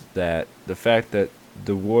is that the fact that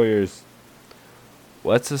the Warriors.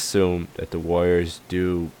 Let's assume that the Warriors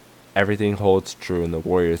do everything holds true and the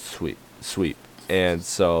Warriors sweep. And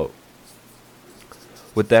so,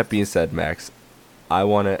 with that being said, Max, I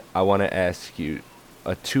wanna ask you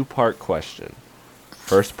a two-part question.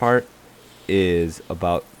 First part is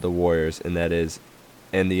about the Warriors, and that is,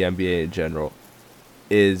 and the NBA in general.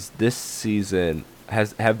 Is this season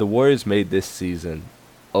have the Warriors made this season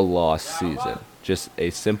a lost season? Just a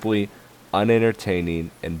simply unentertaining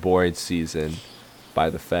and boring season by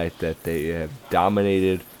the fact that they have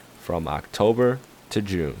dominated from October to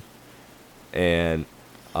June. And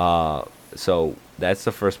so that's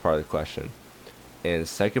the first part of the question. And the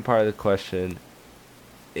second part of the question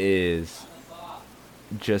is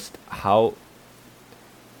just how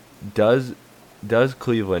does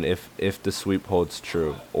Cleveland, if the sweep holds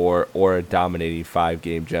true, or a dominating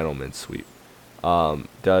 5-game gentleman sweep, do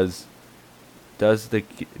the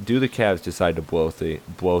Cavs decide to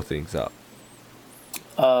blow things up?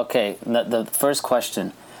 Okay, the first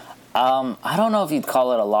question. I don't know if you'd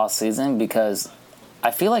call it a lost season because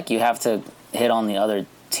I feel like you have to hit on the other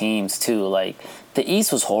teams too. Like the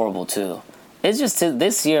East was horrible too. It's just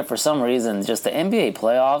this year for some reason, just the NBA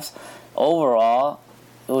playoffs overall,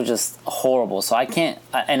 it was just horrible. So I can't,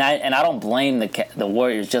 and I don't blame the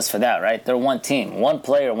Warriors just for that, right? They're one team. One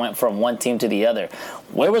player went from one team to the other.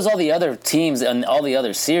 Where was all the other teams and all the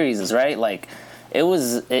other series, right? Like.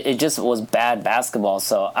 It just was bad basketball,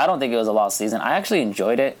 so I don't think it was a lost season. I actually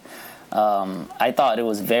enjoyed it. I thought it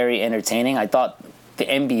was very entertaining. I thought the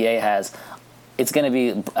NBA has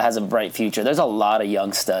a bright future. There's a lot of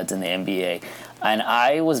young studs in the NBA, and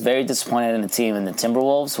I was very disappointed in the team in the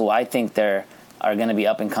Timberwolves, who I think are going to be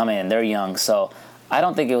up and coming, and they're young. So I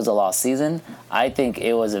don't think it was a lost season. I think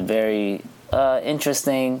it was a very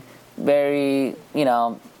interesting, very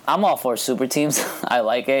I'm all for super teams. I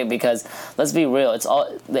like it because let's be real.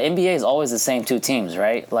 The NBA is always the same two teams,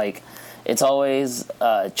 right? Like it's always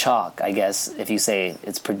chalk, I guess, if you say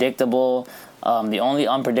it's predictable. The only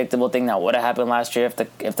unpredictable thing that would have happened last year if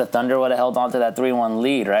the Thunder would have held on to that 3-1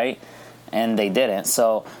 lead, right? And they didn't.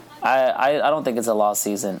 So I don't think it's a lost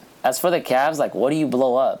season. As for the Cavs, like what do you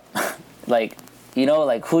blow up? like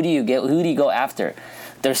who do you go after?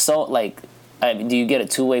 They're so like. Do you get a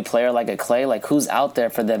two-way player like a Clay? Like, who's out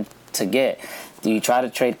there for them to get? Do you try to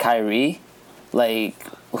trade Kyrie? Like,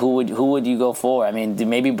 who would you go for? I mean,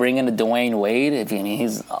 maybe bring in a Dwayne Wade.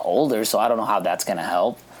 He's older, so I don't know how that's going to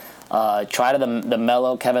help. Try to the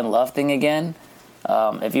Melo Kevin Love thing again.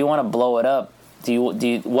 If you want to blow it up,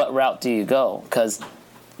 what route do you go? Because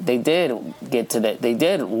they did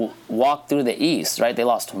walk through the East, right? They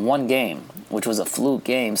lost one game, which was a fluke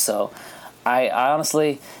game, so. I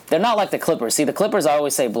honestly, they're not like the Clippers. See, the Clippers, I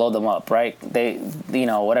always say blow them up, right? They,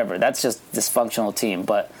 whatever. That's just dysfunctional team.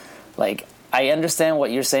 But, like, I understand what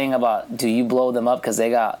you're saying about do you blow them up because they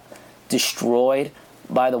got destroyed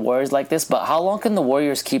by the Warriors like this. But how long can the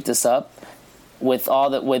Warriors keep this up with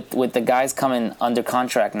with the guys coming under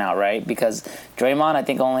contract now, right? Because Draymond, I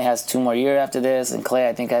think, only has 2 more years after this, and Clay,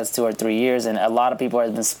 I think, has 2 or 3 years. And a lot of people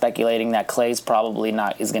have been speculating that Clay's probably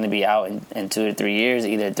is going to be out in 2 to 3 years,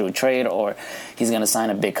 either through a trade or he's going to sign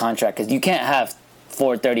a big contract. Because you can't have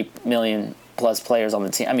 4 $30 million plus players on the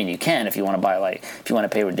team. I mean, you can if you want to if you want to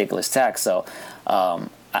pay ridiculous tax. So,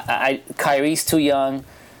 Kyrie's too young.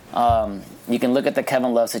 You can look at the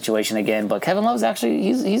Kevin Love situation again, but Kevin Love's actually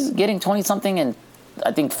he's getting 20-something and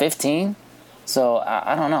I think 15. So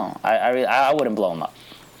I don't know. I wouldn't blow him up.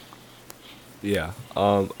 Yeah,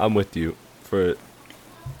 I'm with you for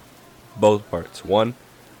both parts. One,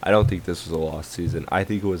 I don't think this was a lost season. I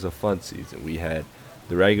think it was a fun season.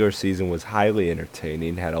 The regular season was highly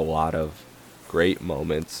entertaining, had a lot of great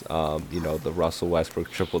moments. The Russell Westbrook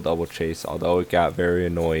triple-double chase, although it got very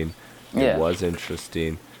annoying, it was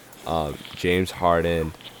interesting. James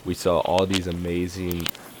Harden, we saw all these amazing,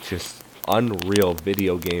 just unreal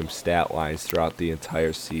video game stat lines throughout the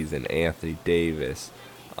entire season. Anthony Davis.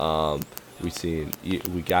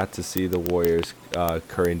 We got to see the Warriors,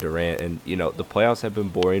 Curry and Durant, and the playoffs have been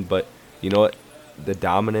boring, but you know what? The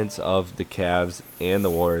dominance of the Cavs and the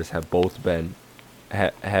Warriors have both been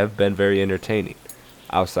have been very entertaining.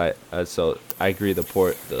 Outside, so I agree. The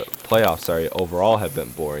playoffs, overall have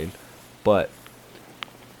been boring, but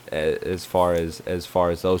as far as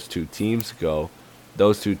those two teams go,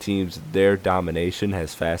 their domination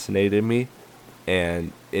has fascinated me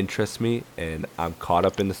and interests me, and I'm caught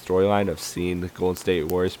up in the storyline of seeing the Golden State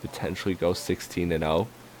Warriors potentially go 16-0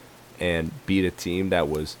 and beat a team that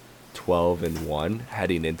was 12-1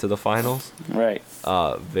 heading into the finals. Right.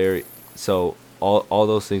 All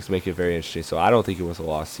those things make it very interesting. So I don't think it was a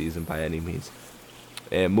lost season by any means.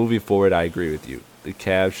 And moving forward, I agree with you. The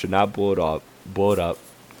Cavs should not blow it up.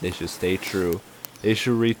 They should stay true. They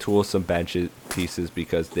should retool some bench pieces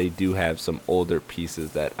because they do have some older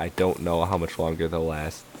pieces that I don't know how much longer they'll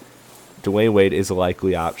last. Dwayne Wade is a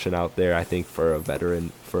likely option out there, I think, for a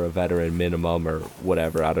veteran minimum or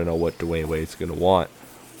whatever. I don't know what Dwayne Wade's going to want.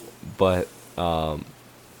 But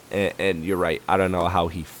and you're right. I don't know how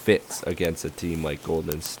he fits against a team like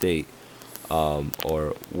Golden State,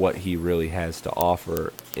 or what he really has to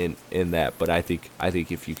offer in that. But I think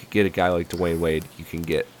if you could get a guy like Dwayne Wade,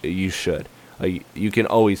 you should. You can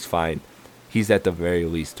always find. He's at the very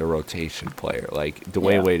least a rotation player. Like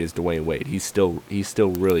Dwayne Wade is Dwayne Wade. He's still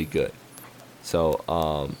really good. So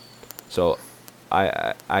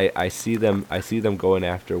I see them going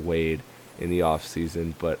after Wade in the off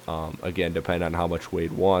season, but again, depending on how much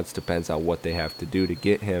Wade wants, depends on what they have to do to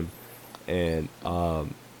get him, and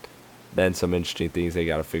then some interesting things they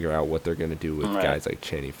got to figure out what they're going to do with guys like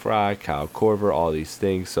Channing Frye, Kyle Korver, all these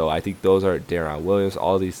things. So I think those are Deron Williams,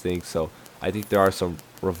 all these things. So I think there are some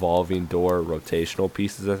revolving door rotational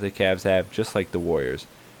pieces that the Cavs have, just like the Warriors.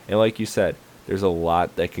 And like you said, there's a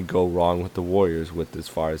lot that can go wrong with the Warriors with as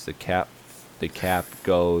far as the cap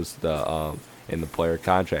goes, and the player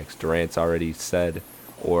contracts. Durant's already said,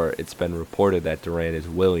 or it's been reported that Durant is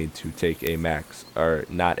willing to take a max, or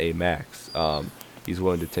not a max. He's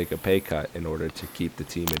willing to take a pay cut in order to keep the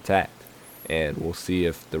team intact. And we'll see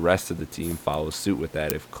if the rest of the team follows suit with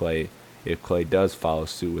that. If Clay does follow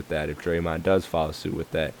suit with that, if Draymond does follow suit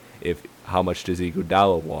with that, how much does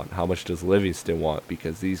Iguodala want? How much does Livingston want?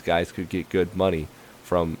 Because these guys could get good money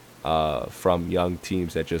from young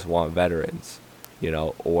teams that just want veterans,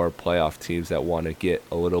 or playoff teams that want to get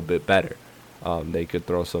a little bit better. They could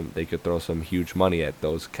throw some huge money at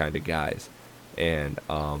those kind of guys, and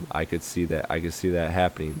I could see that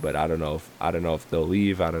happening. But I don't know if they'll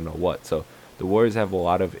leave. I don't know what. So the Warriors have a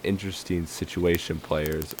lot of interesting situation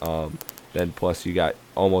players. Then plus you got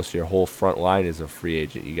almost your whole front line is a free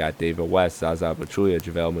agent. You got David West, Zaza Pachulia,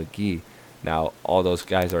 JaVale McGee. Now, all those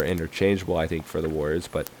guys are interchangeable, I think, for the Warriors.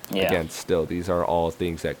 But, again, still, these are all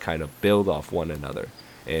things that kind of build off one another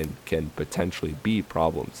and can potentially be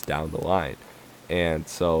problems down the line. And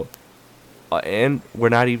so, and we're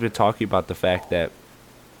not even talking about the fact that,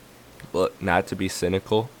 look, not to be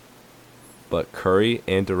cynical, but Curry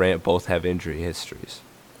and Durant both have injury histories.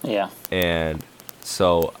 Yeah. And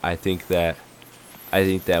so I think that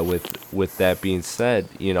with that being said,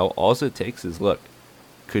 all it takes is, look,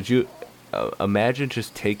 could you imagine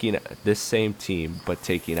just taking this same team but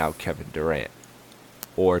taking out Kevin Durant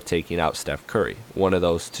or taking out Steph Curry, one of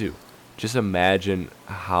those two? Just imagine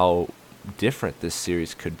how different this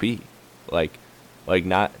series could be. Like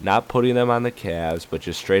not putting them on the Cavs, but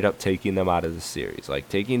just straight up taking them out of the series. Like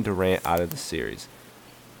taking Durant out of the series.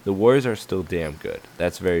 The Warriors are still damn good.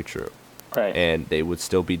 That's very true. Right. And they would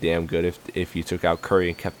still be damn good if you took out Curry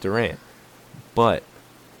and kept Durant. But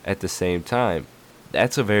at the same time,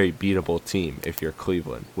 that's a very beatable team if you're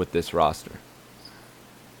Cleveland with this roster.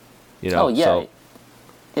 Oh, yeah. So,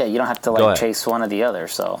 yeah, you don't have to chase one or the other,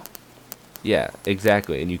 so. Yeah,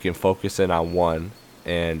 exactly. And you can focus in on one,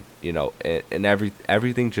 and and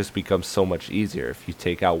everything just becomes so much easier if you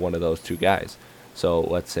take out one of those two guys. So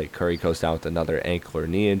let's say Curry goes down with another ankle or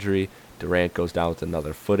knee injury, Durant goes down with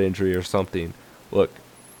another foot injury or something. Look,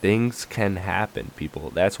 things can happen,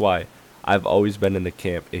 people. That's why I've always been in the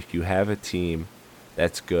camp, if you have a team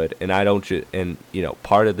that's good, and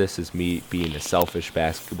part of this is me being a selfish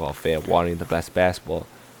basketball fan, wanting the best basketball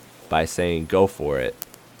by saying go for it,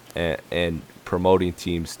 and promoting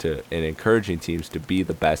teams and encouraging teams to be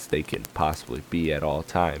the best they can possibly be at all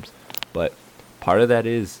times. But part of that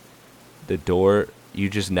is the door you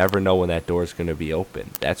just never know when that door is going to be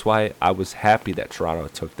open. That's why I was happy that Toronto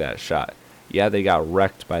took that shot. Yeah, they got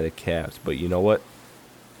wrecked by the Cavs, but you know what?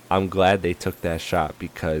 I'm glad they took that shot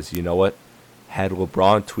because you know what? Had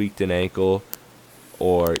LeBron tweaked an ankle,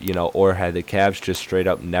 or had the Cavs just straight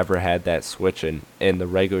up never had that switch, and the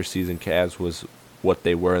regular season Cavs was what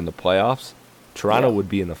they were in the playoffs, Toronto would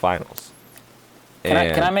be in the finals.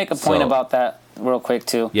 Can I make a point about that real quick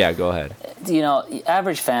too? Yeah, go ahead.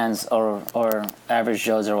 Average fans or average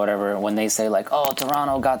Joes or whatever, when they say like, "Oh,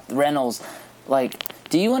 Toronto got Reynolds," like,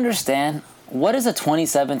 do you understand what is a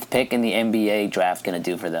 27th pick in the NBA draft going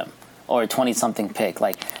to do for them, or a 20-something pick?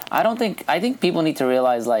 Like, I think people need to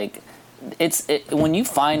realize like, when you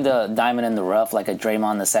find a diamond in the rough, like a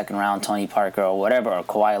Draymond in the second round, Tony Parker or whatever, or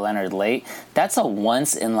Kawhi Leonard late, that's a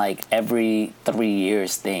once in like every 3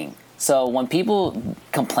 years thing. So when people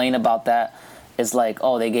complain about that, it's like,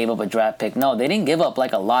 oh, they gave up a draft pick. No, they didn't give up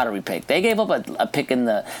like a lottery pick. They gave up a pick in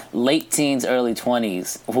the late teens, early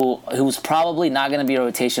 20s, who's probably not going to be a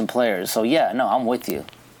rotation player. So yeah, no, I'm with you.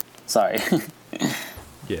 Sorry.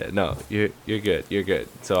 Yeah, no, you're good. You're good.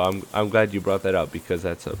 So I'm glad you brought that up because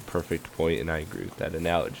that's a perfect point, and I agree with that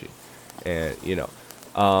analogy. And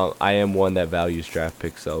I am one that values draft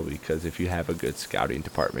picks though, because if you have a good scouting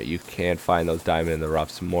department, you can find those diamond in the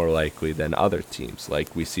roughs more likely than other teams.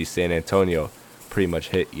 Like we see San Antonio pretty much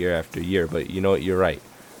hit year after year. But you know what? You're right.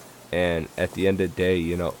 And at the end of the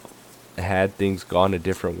day, had things gone a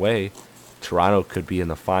different way, Toronto could be in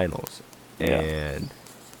the finals. Yeah.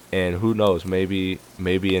 And who knows, maybe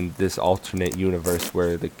in this alternate universe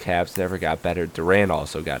where the Cavs never got better, Durant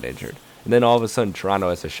also got injured. And then all of a sudden Toronto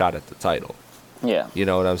has a shot at the title. Yeah. You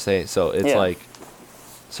know what I'm saying? So it's like,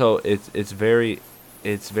 so it's very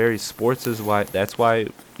sports is why, that's why,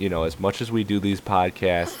 as much as we do these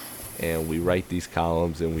podcasts and we write these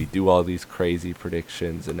columns and we do all these crazy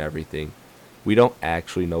predictions and everything, we don't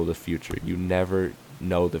actually know the future. You never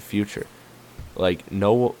know the future. Like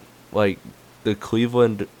the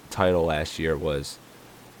Cleveland title last year was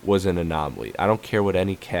an anomaly. I don't care what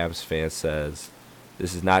any Cavs fan says.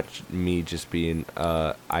 This is not me just being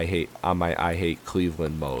I hate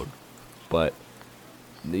Cleveland mode, but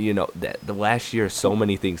that the last year so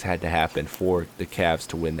many things had to happen for the Cavs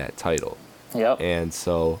to win that title. Yep. And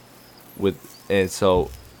so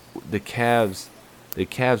the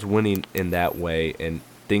Cavs winning in that way and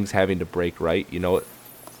things having to break right,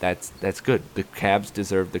 that's good. The Cavs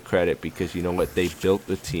deserve the credit because you know what, they built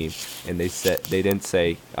the team and they didn't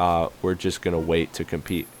say we're just gonna wait to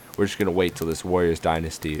compete. We're just gonna wait till this Warriors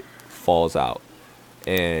dynasty falls out.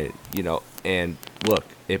 And and look,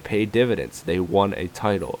 it paid dividends. They won a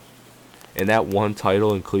title, and that one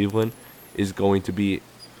title in Cleveland is going to be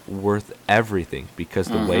worth everything because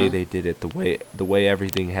the way they did it, the way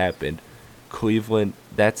everything happened. Cleveland,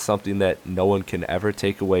 that's something that no one can ever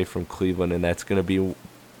take away from Cleveland, and that's going to be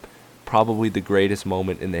probably the greatest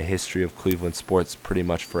moment in the history of Cleveland sports pretty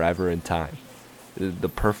much forever in time. The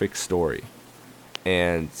perfect story.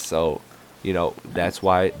 And so, that's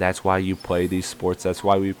why you play these sports. That's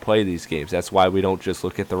why we play these games. That's why we don't just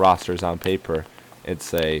look at the rosters on paper and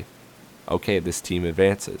say, okay, this team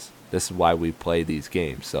advances. This is why we play these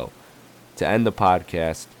games. So, to end the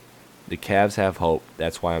podcast, the Cavs have hope.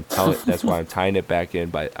 That's why I'm tying it back in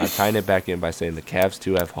by saying the Cavs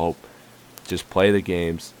too have hope. Just play the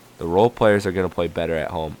games. The role players are going to play better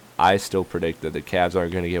at home. I still predict that the Cavs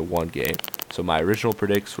aren't going to get one game. So my original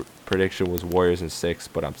prediction was Warriors in 6,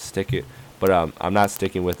 but I'm not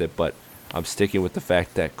sticking with it. But I'm sticking with the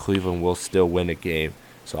fact that Cleveland will still win a game.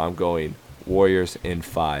 So I'm going Warriors in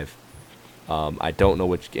 5. I don't know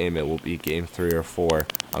which game it will be, game 3 or 4.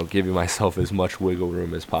 I'm giving myself as much wiggle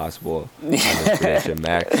room as possible on this prediction.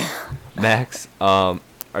 Max, are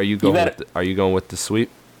you going with the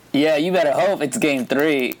sweep? Yeah, you better hope it's game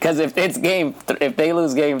 3, because if they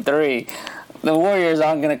lose game 3, the Warriors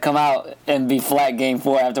aren't going to come out and be flat game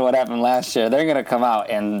 4 after what happened last year. They're going to come out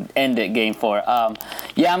and end it game 4.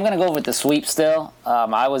 Yeah, I'm going to go with the sweep still.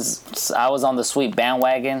 I was on the sweep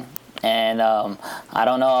bandwagon, and I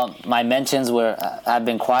don't know, my mentions have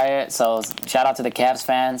been quiet, so shout out to the Cavs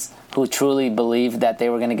fans who truly believed that they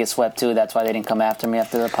were going to get swept too. That's why they didn't come after me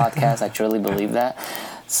after the podcast. I truly believe that.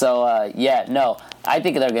 So I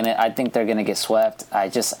think they're gonna get swept.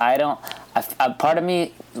 Part of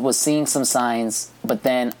me was seeing some signs, but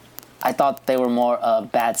then I thought they were more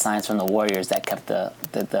bad signs from the Warriors that kept the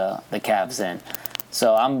Cavs in.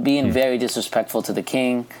 So I'm being very disrespectful to the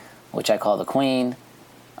King, which I call the Queen,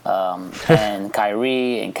 and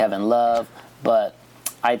Kyrie and Kevin Love. But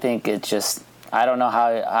I think it's just I don't know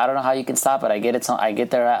how you can stop it. I get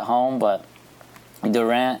they're at home, but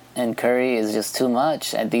Durant and Curry is just too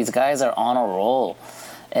much, and these guys are on a roll.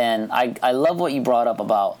 And I love what you brought up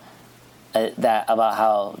about about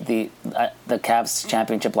how the Cavs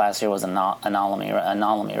championship last year was an anomaly,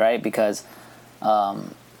 right? Because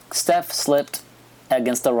Steph slipped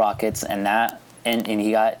against the Rockets, and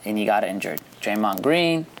he got injured. Draymond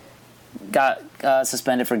Green got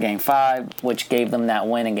suspended for Game 5, which gave them that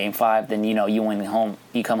win in Game 5. Then you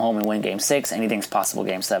come home and win Game 6. Anything's possible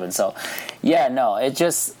Game 7. So yeah, no, it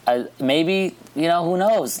just maybe who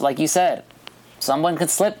knows? Like you said, someone could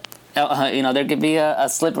slip. There could be a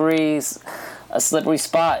slippery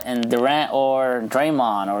spot in Durant or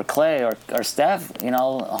Draymond or Clay or Steph.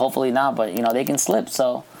 Hopefully not, but they can slip.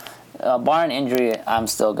 So barring injury, I'm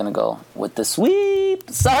still gonna go with the sweep.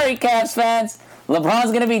 Sorry, Cavs fans.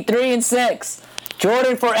 LeBron's gonna be 3-6.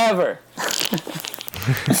 Jordan forever.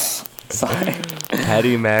 Sorry.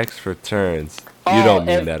 Patty Max returns. You don't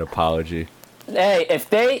mean that apology. Hey, if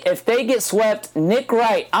they get swept, Nick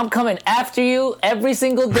Wright, I'm coming after you every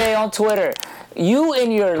single day on Twitter. You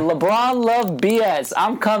and your LeBron love BS.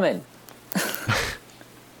 I'm coming.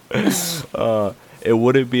 It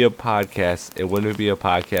wouldn't be a podcast. It wouldn't be a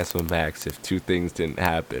podcast with Max if two things didn't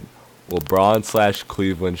happen. LeBron /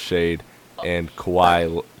 Cleveland shade and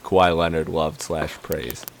Kawhi Leonard loved /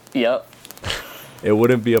 praise. Yep. It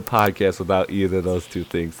wouldn't be a podcast without either of those two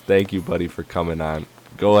things. Thank you, buddy, for coming on.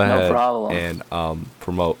 Go ahead and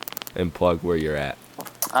promote and plug where you're at.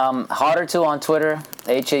 Hauter2 on Twitter,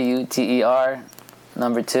 HAUTER,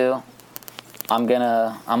 number 2.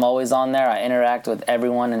 I'm always on there. I interact with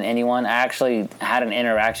everyone and anyone. I actually had an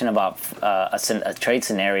interaction about a trade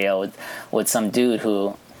scenario with some dude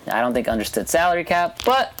who I don't think understood salary cap,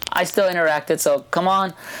 but I still interacted. So come on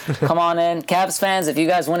in. Cavs fans, if you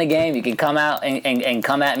guys win a game, you can come out and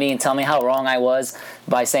come at me and tell me how wrong I was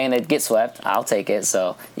by saying they'd get swept. I'll take it.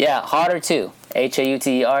 So yeah, Hauter2,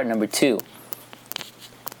 HAUTER, number 2.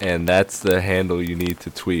 And that's the handle you need to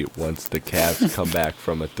tweet once the Cavs come back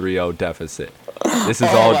from a 3-0 deficit. This is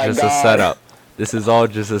all just a setup. This is all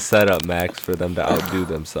just a setup, Max, for them to outdo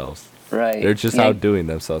themselves. Right. They're just outdoing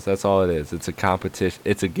themselves. That's all it is. It's a competition.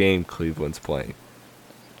 It's a game Cleveland's playing.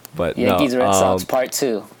 But Yankees Red Sox Part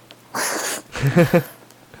 2.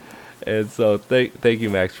 And so thank you,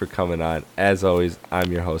 Max, for coming on. As always,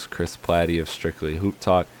 I'm your host, Chris Platty of Strictly Hoop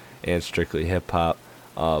Talk and Strictly Hip Hop.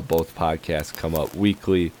 Both podcasts come up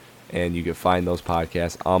weekly, and you can find those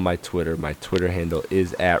podcasts on my Twitter. My Twitter handle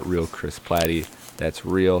is @RealChrisPlatty. That's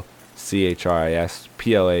real, ChrisPlatte,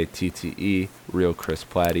 Real Chris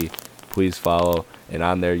Platty. Please follow, and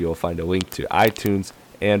on there you'll find a link to iTunes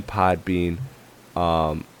and Podbean.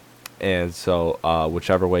 And so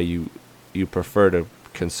whichever way you prefer to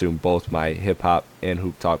consume both my hip-hop and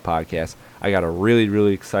Hoop Talk podcasts. I got a really,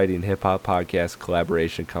 really exciting hip-hop podcast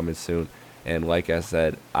collaboration coming soon. And like I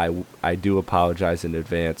said, I do apologize in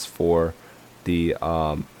advance for the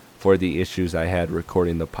issues I had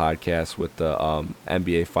recording the podcast with the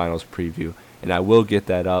NBA Finals preview, and I will get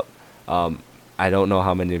that up. I don't know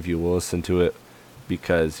how many of you will listen to it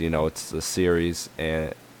because it's a series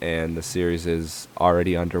and the series is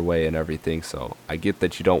already underway and everything. So I get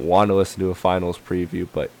that you don't want to listen to a Finals preview,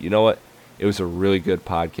 but you know what? It was a really good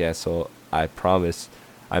podcast. So I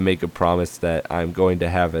make a promise that I'm going to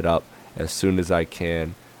have it up as soon as I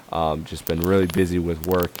can. Just been really busy with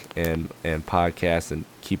work and podcasts and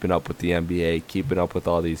keeping up with the NBA, keeping up with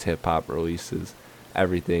all these hip hop releases,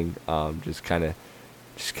 everything. Just kind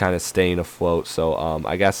of staying afloat. So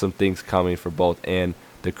I got some things coming for both, and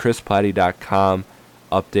the ChrisPlatty.com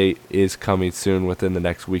update is coming soon. Within the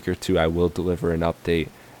next week or two, I will deliver an update.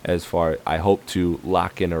 I hope to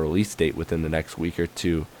lock in a release date within the next week or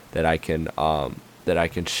two that I can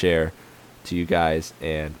share to you guys,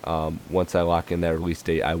 and once I lock in that release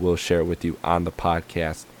date, I will share it with you on the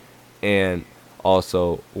podcast, and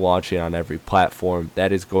also launching on every platform.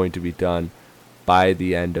 That is going to be done by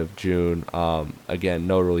the end of June. Again,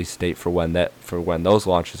 no release date for when those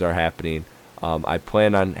launches are happening. I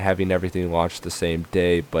plan on having everything launched the same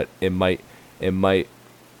day, but it might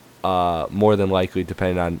more than likely,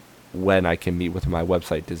 depending on when I can meet with my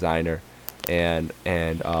website designer and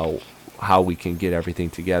how we can get everything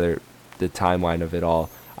together, the timeline of it all.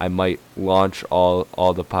 I might launch all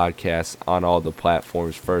the podcasts on all the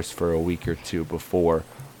platforms first for a week or two before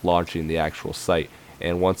launching the actual site.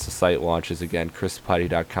 And once the site launches, again,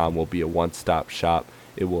 ChrisPlatty.com will be a one-stop shop.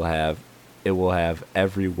 It will have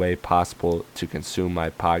every way possible to consume my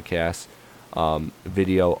podcast,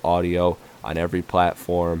 video, audio on every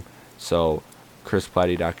platform. So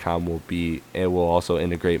ChrisPlatty.com will also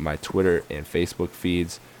integrate my Twitter and Facebook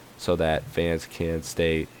feeds, so that fans can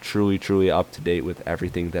stay truly, truly up to date with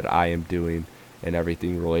everything that I am doing and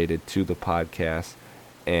everything related to the podcast,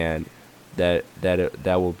 and that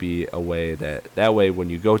will be a way that way when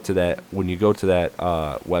you go to that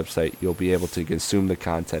website, you'll be able to consume the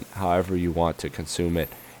content however you want to consume it.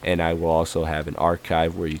 And I will also have an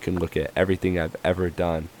archive where you can look at everything I've ever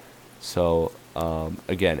done. So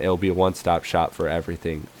again, it'll be a one-stop shop for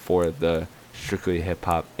everything for the Strictly Hip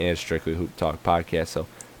Hop and Strictly Hoop Talk podcast. So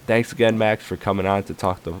thanks again, Max, for coming on to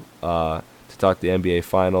talk the NBA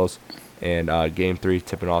Finals and Game 3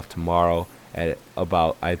 tipping off tomorrow at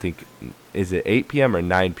about, I think, is it 8 p.m. or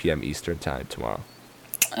 9 p.m. Eastern time tomorrow?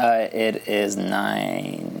 It is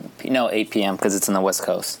 8 p.m. because it's on the West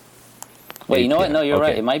Coast. Wait, you know what? No, you're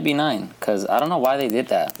right. It might be 9 because I don't know why they did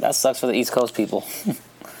that. That sucks for the East Coast people.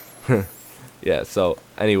 Yeah. So,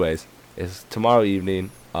 anyways, it's tomorrow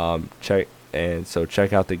evening. Check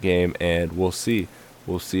out the game, and we'll see.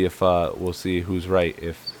 We'll see who's right.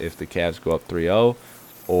 If the Cavs go up 3-0,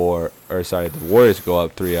 the Warriors go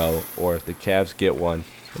up 3-0, or if the Cavs get one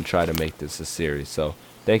and try to make this a series. So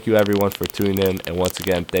thank you everyone for tuning in, and once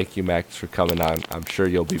again, thank you, Max, for coming on. I'm sure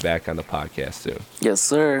you'll be back on the podcast soon. Yes,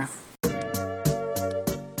 sir.